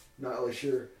horses, not really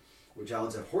sure which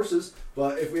islands have horses,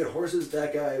 but if we had horses,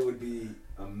 that guy would be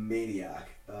a maniac.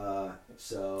 Yeah,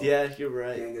 you're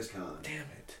right. Genghis Khan. Damn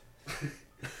it.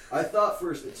 I thought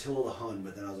first Attila the Hun,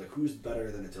 but then I was like, who's better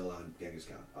than Attila the Hun? Genghis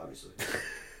Khan, obviously.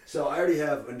 So I already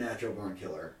have a natural born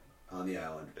killer on the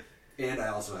island. And I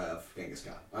also have Genghis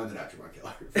Khan. I'm the natural born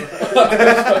killer.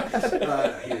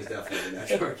 He is definitely a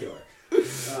natural born killer.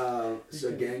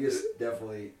 So Genghis,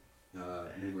 definitely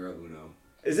numero uno.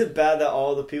 Is it bad that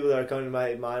all the people that are coming to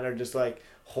my mind are just like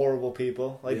horrible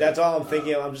people? Like that's all I'm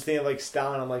thinking of. I'm just thinking of like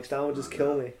Stalin. I'm like, Stalin would just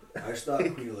kill me. I just thought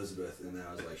Queen Elizabeth, and then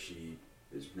I was like, she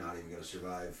is not even going to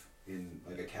survive in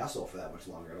like a castle for that much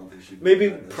longer. I don't think she'd.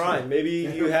 Maybe prime. Maybe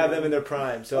you have them in their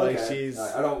prime. So okay. like she's.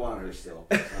 I don't want her still.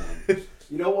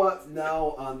 You know what?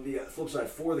 Now on the flip side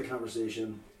for the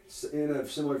conversation, in a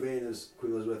similar vein as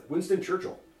Queen Elizabeth, Winston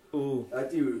Churchill. Ooh. That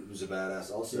dude was a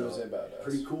badass. Also, He was a badass.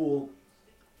 Pretty cool.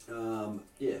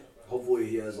 Yeah. Hopefully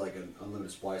he has like an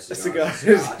unlimited supply of cigars.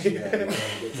 Cigars. Yeah, a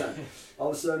good time. All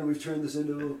of a sudden we've turned this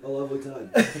into a lovely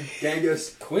time.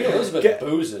 Genghis. Queen Elizabeth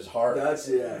boozes hard. That's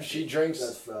She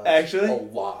drinks actually a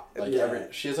lot.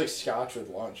 Like she has like scotch with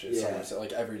lunch.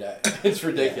 Like every day. It's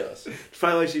ridiculous. It's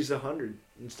probably like she's 100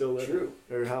 and still living. True.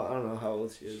 Or how I don't know how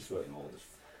old she is, but.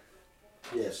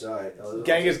 Yeah, sorry.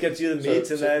 Genghis gets you the meats,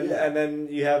 and then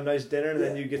you have a nice dinner, and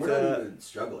then you get We're not even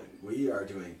struggling. We are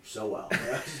doing so well,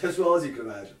 as well as you can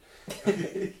imagine.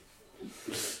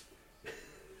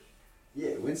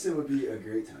 Yeah, Winston would be a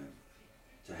great time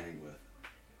to hang with.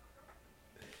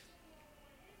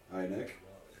 All right, Nick.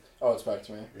 Oh, it's back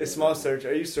to me. A small search.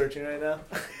 Are you searching right now?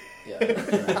 Yeah.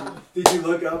 Did you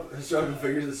look up historical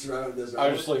figures that surround this? I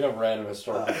was just looking up random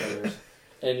historical figures.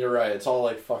 And you're right, it's all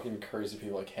like fucking crazy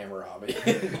people like Hammurabi.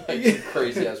 Like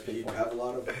crazy ass You people. have a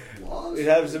lot of laws. We'd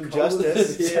have some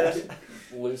justice. Yeah.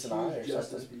 Lose an eye or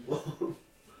Justice something. people.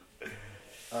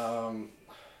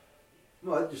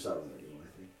 No, I just thought of another one, I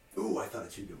think. Ooh, I thought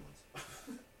of 2 good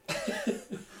ones.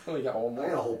 We got one I got a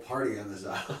more. whole party on this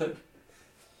island.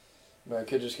 Man, I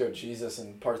could just go Jesus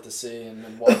and part the sea and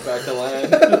then walk back to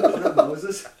land. Isn't that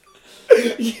Moses?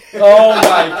 Oh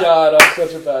my god, I'm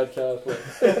such a bad Catholic.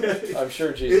 I'm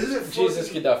sure Jesus. Jesus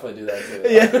could definitely do that too.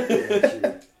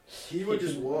 Yeah. He would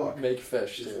just walk. Make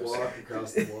fish Just too. walk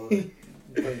across the water.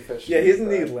 Bring fish. Yeah, to he his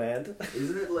doesn't bed. need land.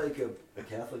 Isn't it like a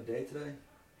Catholic day today?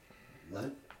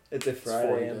 Lent? It's a 40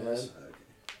 Friday and days. land. Okay.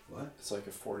 What? It's like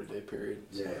a 40-day period.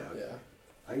 So, Yeah, yeah.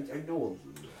 I know a little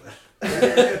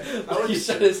bit. You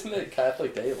said, isn't it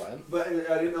Catholic Day, Lent? But I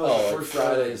didn't know Oh, the like first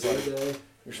Friday's Friday like- was day.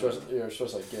 You're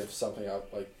supposed to like give something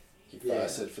up, like you Yeah.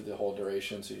 fasted for the whole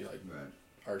duration, so you like Right.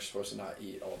 are supposed to not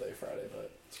eat all day Friday, but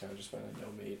it's kind of just been a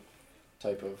no meat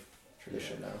type of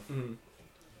tradition now. Mhm.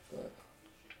 But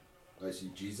I see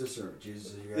Jesus or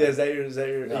Jesus. Are Yeah, is that your?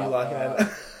 No, are you locking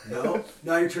that? No,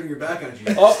 now you're turning your back on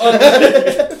Jesus.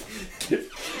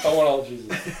 I want all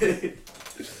Jesus. Fuck,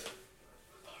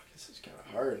 this is kind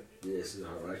of hard. Yeah, this is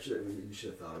hard. You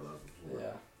should have thought about it before.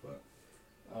 Yeah. But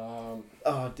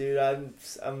Oh, dude, I'm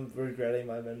regretting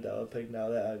my Mandela pick now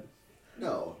that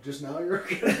no, just now you're.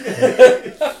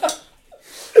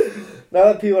 now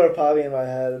that people are popping in my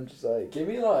head, I'm just like, Give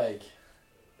me like,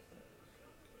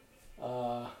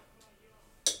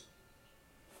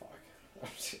 fuck. I'm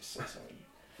just gonna say something.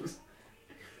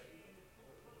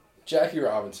 Jackie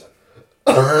Robinson.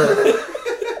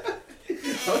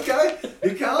 Okay,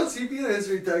 he counts. He'd be in a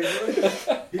history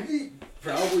textbook. He'd be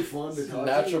probably fun to talk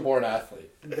Natural born athlete.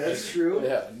 to. That's true.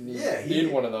 Yeah, he-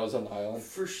 need one of those on the island.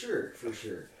 For sure.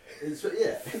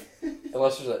 Yeah,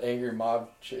 Unless there's an angry mob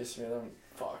chasing me, then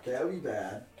fuck. that would be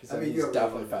bad. Because he's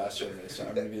definitely faster than me, so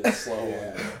I'm gonna be the slow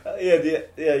one.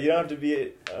 Yeah. you don't have to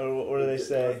be. What do they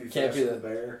say? Can't be the the-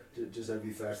 bear. Just have to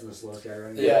be faster than the slowest guy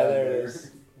running. Yeah, there it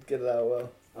is. Get it out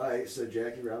well. All right, so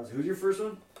Jackie Robinson. Who's your first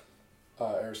one?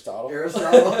 Aristotle.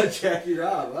 Aristotle and Jackie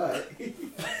Rob. All right.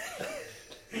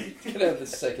 Gonna have the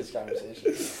sickest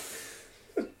conversation.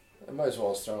 I might as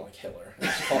well start like Hitler.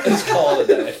 It's called a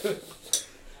day.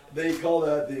 They call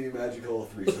that the magical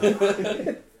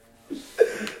threesome.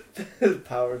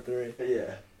 Power 3.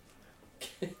 Yeah.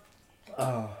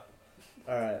 Oh, all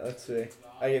right. Let's see.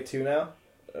 I get 2 now,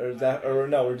 or is that? Or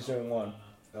no, we're just doing 1.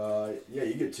 Yeah,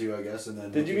 you get 2, I guess, and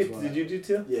then. Did you do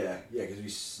 2? Yeah, because we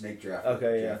snake draft.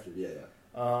 Okay, yeah. drafted. Yeah.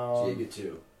 So you Um. get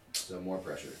 2, so more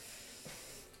pressure.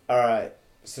 All right.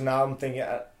 So now I'm thinking.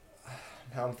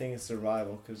 Now I'm thinking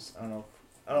survival because I don't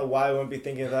know why I wouldn't be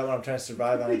thinking of that when I'm trying to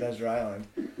survive on a desert island,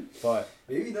 but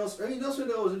Maybe Nelson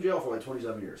Mandela was in jail for like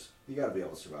 27 years. You got to be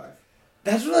able to survive.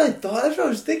 that's what I thought. That's what I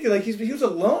was thinking. Like he was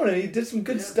alone and he did some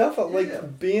good Yeah, stuff. Like yeah.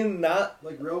 being not.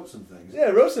 Like wrote some things. Yeah,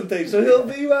 wrote some things. So he'll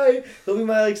be my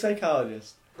like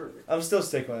psychologist. Perfect. I'm still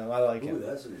sticking with him. I like Ooh, him.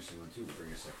 that's an interesting one too. To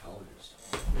bring a psychologist.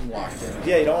 Locked in.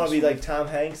 Yeah, you don't want to be like Tom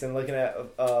Hanks and looking at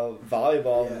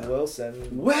volleyball and Yeah. Wilson.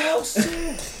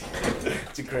 Wilson.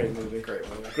 It's a great movie. Great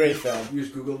movie. Great film. You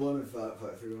just Googled one and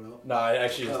figured one out. No, I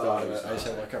actually just Oh, thought of you it. I just had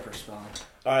saw to look up her spelling.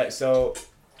 All right, so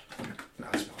No,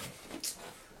 it's fine.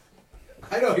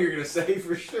 I know who you're gonna say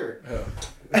for sure.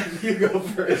 Who? You go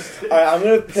first. all right, I'm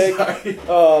gonna pick. Sorry.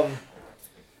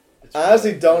 I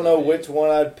honestly don't know which one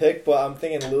I'd pick, but I'm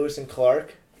thinking Lewis and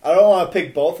Clark. I don't want to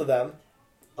pick both of them.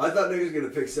 I thought niggas was gonna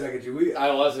pick Sacagawea.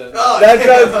 I wasn't. Oh, That's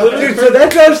what I was damn. literally. So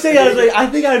that's what I was saying. I was like, I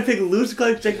think I'd pick Lewis,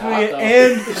 Clark, Jack Hot dog.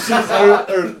 and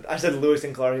or I said Lewis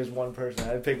and Clark as one person.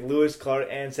 I'd pick Lewis, Clark,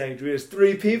 and Sacagawea as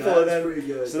 3 people, That's and then pretty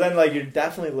good. so then like you're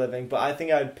definitely living. But I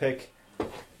think I'd pick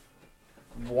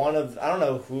one of. I don't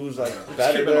know who's like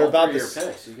better. They're about your this.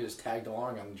 picks. You could just tagged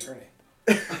along on the journey.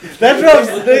 That's what I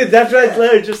was. That's what I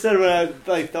literally just said when I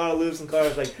like thought of Lewis and Clark. I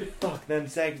was like, fuck, then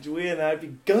Sacagawea, and that'd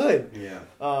be good. Yeah.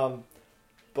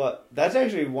 But that's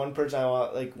actually one person I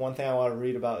want. Like one thing I want to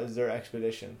read about is their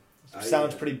expedition.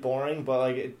 Sounds pretty boring, but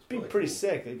like it'd be Really pretty cool.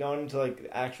 sick. Like, going into like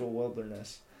the actual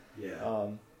wilderness. Yeah.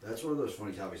 That's one of those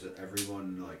funny topics that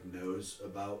everyone like knows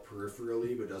about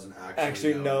peripherally, but doesn't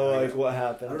Actually know like what I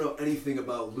happened. don't know anything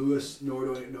about Lewis, nor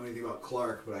do I know anything about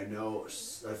Clark, but I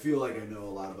feel like I know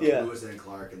a lot about Yeah. Lewis and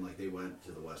Clark, and like they went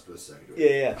to the West with Sacagawea.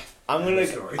 Yeah. I'm End of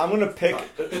story. gonna pick.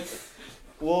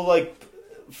 Well, like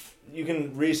you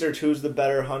can research who's the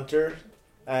better hunter,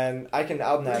 and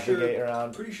I'll navigate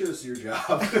around. Pretty sure this is your job.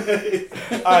 All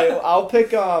right, I'll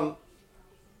pick. I'm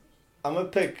gonna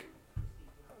pick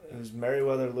It was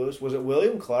Meriwether Lewis. Was it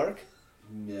William Clark?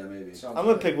 Yeah, maybe. Sounds I'm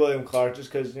gonna right. pick William Clark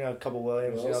just because a couple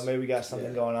Williams. Wills? Maybe we got something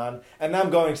Yeah. going on, and I'm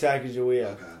going Sacagawea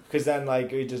Okay. because then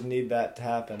we just need that to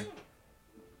happen.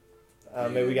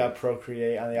 Maybe we got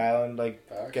procreate on the island,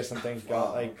 Facts. get some things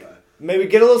Wow, going, okay. maybe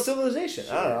get a little civilization.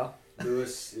 I don't know.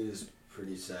 Lewis is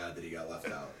pretty sad that he got left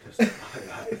out. Just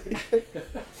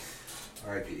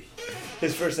R.I.P.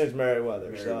 His first name's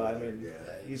Meriwether, so I Meriwether, mean, yeah.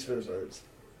 he's for the birds.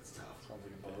 It's tough. Sounds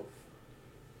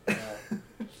like a boat.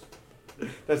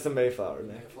 That's the Mayflower,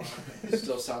 Nick. It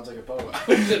still sounds like a boat. I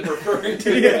was just referring to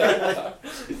it.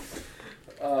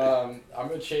 I'm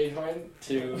gonna change mine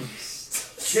to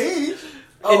Change?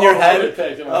 In your I head? would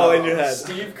pick him Oh, up. in your head.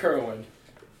 Steve Kerwin.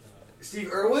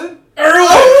 Steve Irwin? God,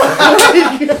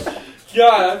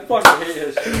 I fucking hate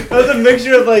his shit. That was a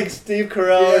mixture of Steve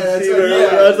Carell Yeah, and that's Steve what- Irwin.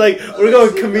 yeah. I was like, we're I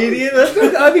going see comedian. that.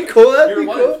 That'd be cool. That'd Your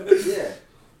be cool. wife. Yeah.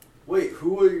 Wait,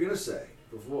 who were you gonna say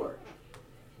before?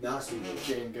 Not Steve Irwin.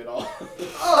 Jane Goodall.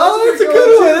 Oh, that's a pretty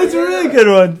good one. too. That's a Yeah. really good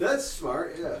one. That's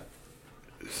smart, yeah.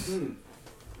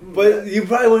 But you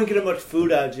probably wouldn't get much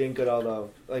food out of Jane Goodall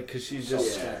though, because she's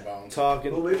just Yeah.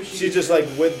 talking. Well, maybe she she's could just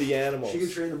train- with the animals She can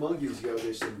train the monkeys to go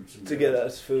get some to get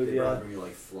us food. They Yeah, probably bring you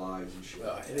like flies and shit.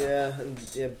 Oh,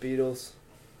 yeah, beetles.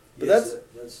 But Yes,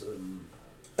 that's-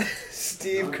 that's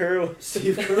Steve Huh? Kerwin.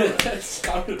 Steve Kerwin. That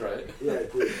sounded right. Yeah,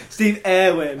 dude. Steve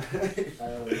Irwin.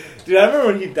 Dude, I remember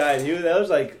when he died. That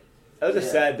was a Yeah,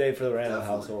 sad day for the Randall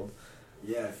definitely. household.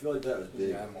 Yeah, I feel like that was He's big.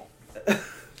 an animal.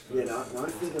 Yeah, now I'm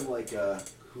thinking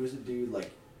who is the dude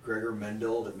like Gregor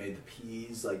Mendel that made the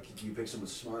peas? Like, do you pick someone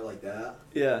smart like that?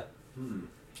 Yeah.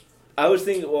 I was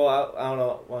thinking, I don't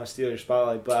know, want to steal your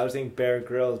spotlight, but I was thinking Bear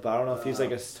Grylls, but I don't know if he's a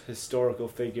historical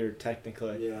figure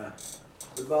technically. Yeah.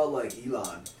 What about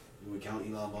Elon? Would we count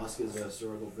Elon Musk as a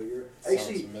historical figure? Sounds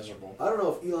Actually, miserable. I don't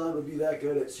know if Elon would be that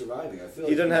good at surviving. I feel like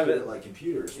He doesn't he's have good it- at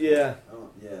computers. Yeah. I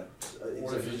don't, yeah.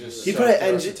 What if you just He'd suck probably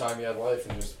the rest of the time you had life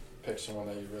and just pick someone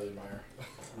that you really admire?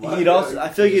 He'd also, I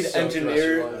feel like he'd Suck the rest of your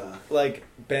engineer life.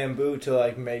 bamboo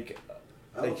to make.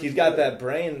 He's got that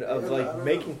brain of Yeah, I don't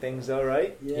making know. things though,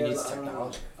 right? Yeah, He needs but I don't know.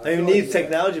 technology. I I mean, feel he needs like,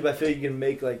 technology, but I feel like you can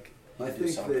make I He'd do think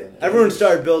something. that everyone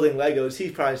started building Legos. He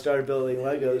probably started building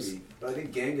Legos. Maybe. But I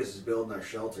think Genghis is building our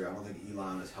shelter. I don't think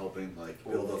Elon is helping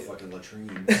build a fucking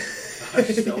latrine. I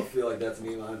just don't feel like that's an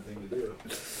Elon thing to do.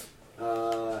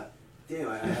 Damn,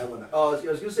 I had one. Oh, I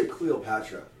was gonna say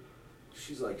Cleopatra.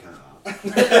 She's kind of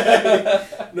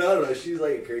hot. No, she's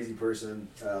a crazy person,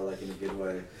 in a good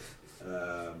way.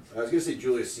 I was gonna say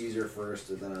Julius Caesar first,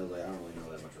 and then I was like, I don't really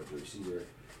know that much about Julius Caesar.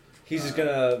 He's just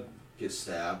gonna Get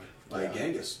stabbed by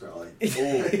Genghis, probably.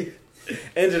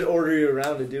 and just order you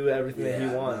around to do everything that he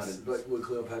Yeah, wants. but would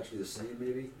Cleopatra be the same,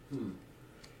 maybe?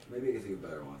 Maybe I can think of a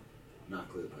better one. Not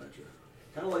Cleopatra.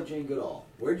 Kind of like Jane Goodall.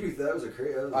 Where'd you think that was a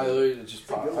crazy... I literally just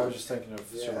Pretty good I one. was just thinking of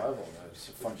Yeah. survival. And I was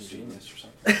a fucking genius or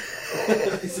something.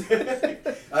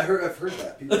 I've heard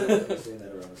that. People are saying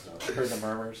that around this house. Heard the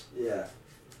murmurs. Yeah.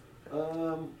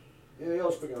 Yeah,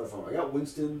 I'll pick another phone. I got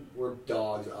Winston. We're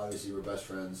dogs, obviously. We're best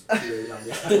friends.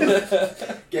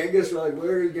 Genghis, we're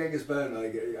where has Genghis been? I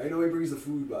know he brings the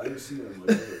food, but I haven't seen him.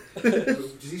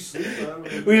 Does he sleep? I don't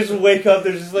know. We just wake up.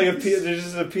 There's just there's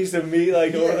just a piece of meat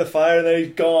over the fire, and then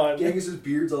he's gone. Genghis's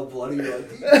beard's all bloody. You're like,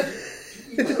 did you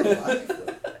eat that alive?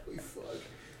 Holy fuck.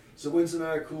 So Winston and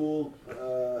I are cool. I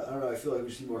don't know. I feel like we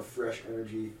just need more fresh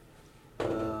energy.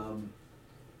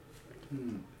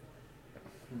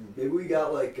 Maybe we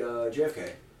got JFK.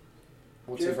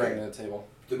 What's he JFK. bringing to the table?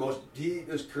 He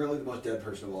is currently the most dead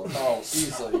person of all time. Oh,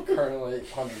 easily. Currently,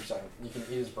 100%. You can eat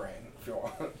his brain if you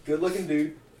want. Good looking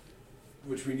dude,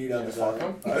 which we need You on gonna this fuck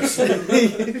island.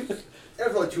 him?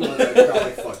 After 2 months, I'd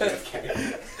probably fuck JFK.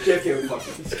 JFK would fuck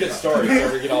him. It's a good story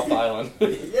before we get off the island.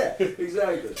 Yeah,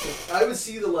 exactly. I would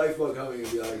see the lifeboat coming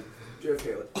and be like,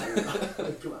 JFK,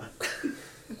 come on.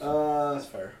 That's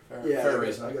fair. Yeah, Fair I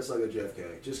reason. guess I'll go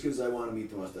JFK. Just because I want to meet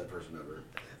the most dead person ever.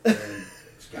 And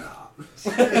it's kind of hot.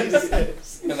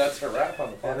 And that's a wrap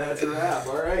on the podcast. And that's a wrap.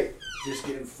 All right. Just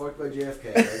getting fucked by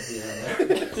JFK. Right at the end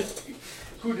there.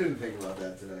 Who didn't think about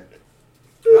that today?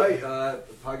 Right.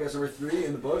 Podcast number 3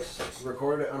 in the books.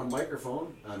 Recorded it on a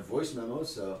microphone on voice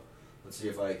memos. So let's see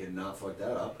if I can not fuck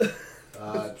that up.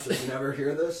 So if you never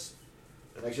hear this,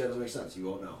 actually that doesn't make sense. You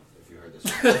won't know if you heard this.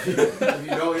 If you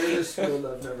don't hear this, you'll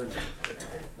never know.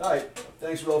 All right.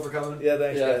 Thanks, Will, for coming. Yeah,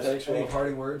 thanks, Yeah, guys. thanks, Any Will.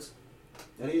 parting words?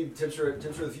 Any tips for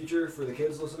the future for the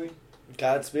kids listening?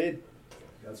 Godspeed.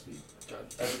 Godspeed. God,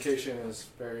 education is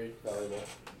very valuable.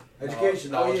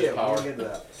 Education. Knowledge is We'll power. get into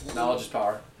that. Knowledge is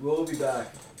power. We'll be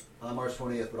back on March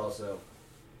 20th, but also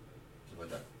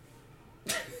something like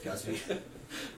that. Godspeed.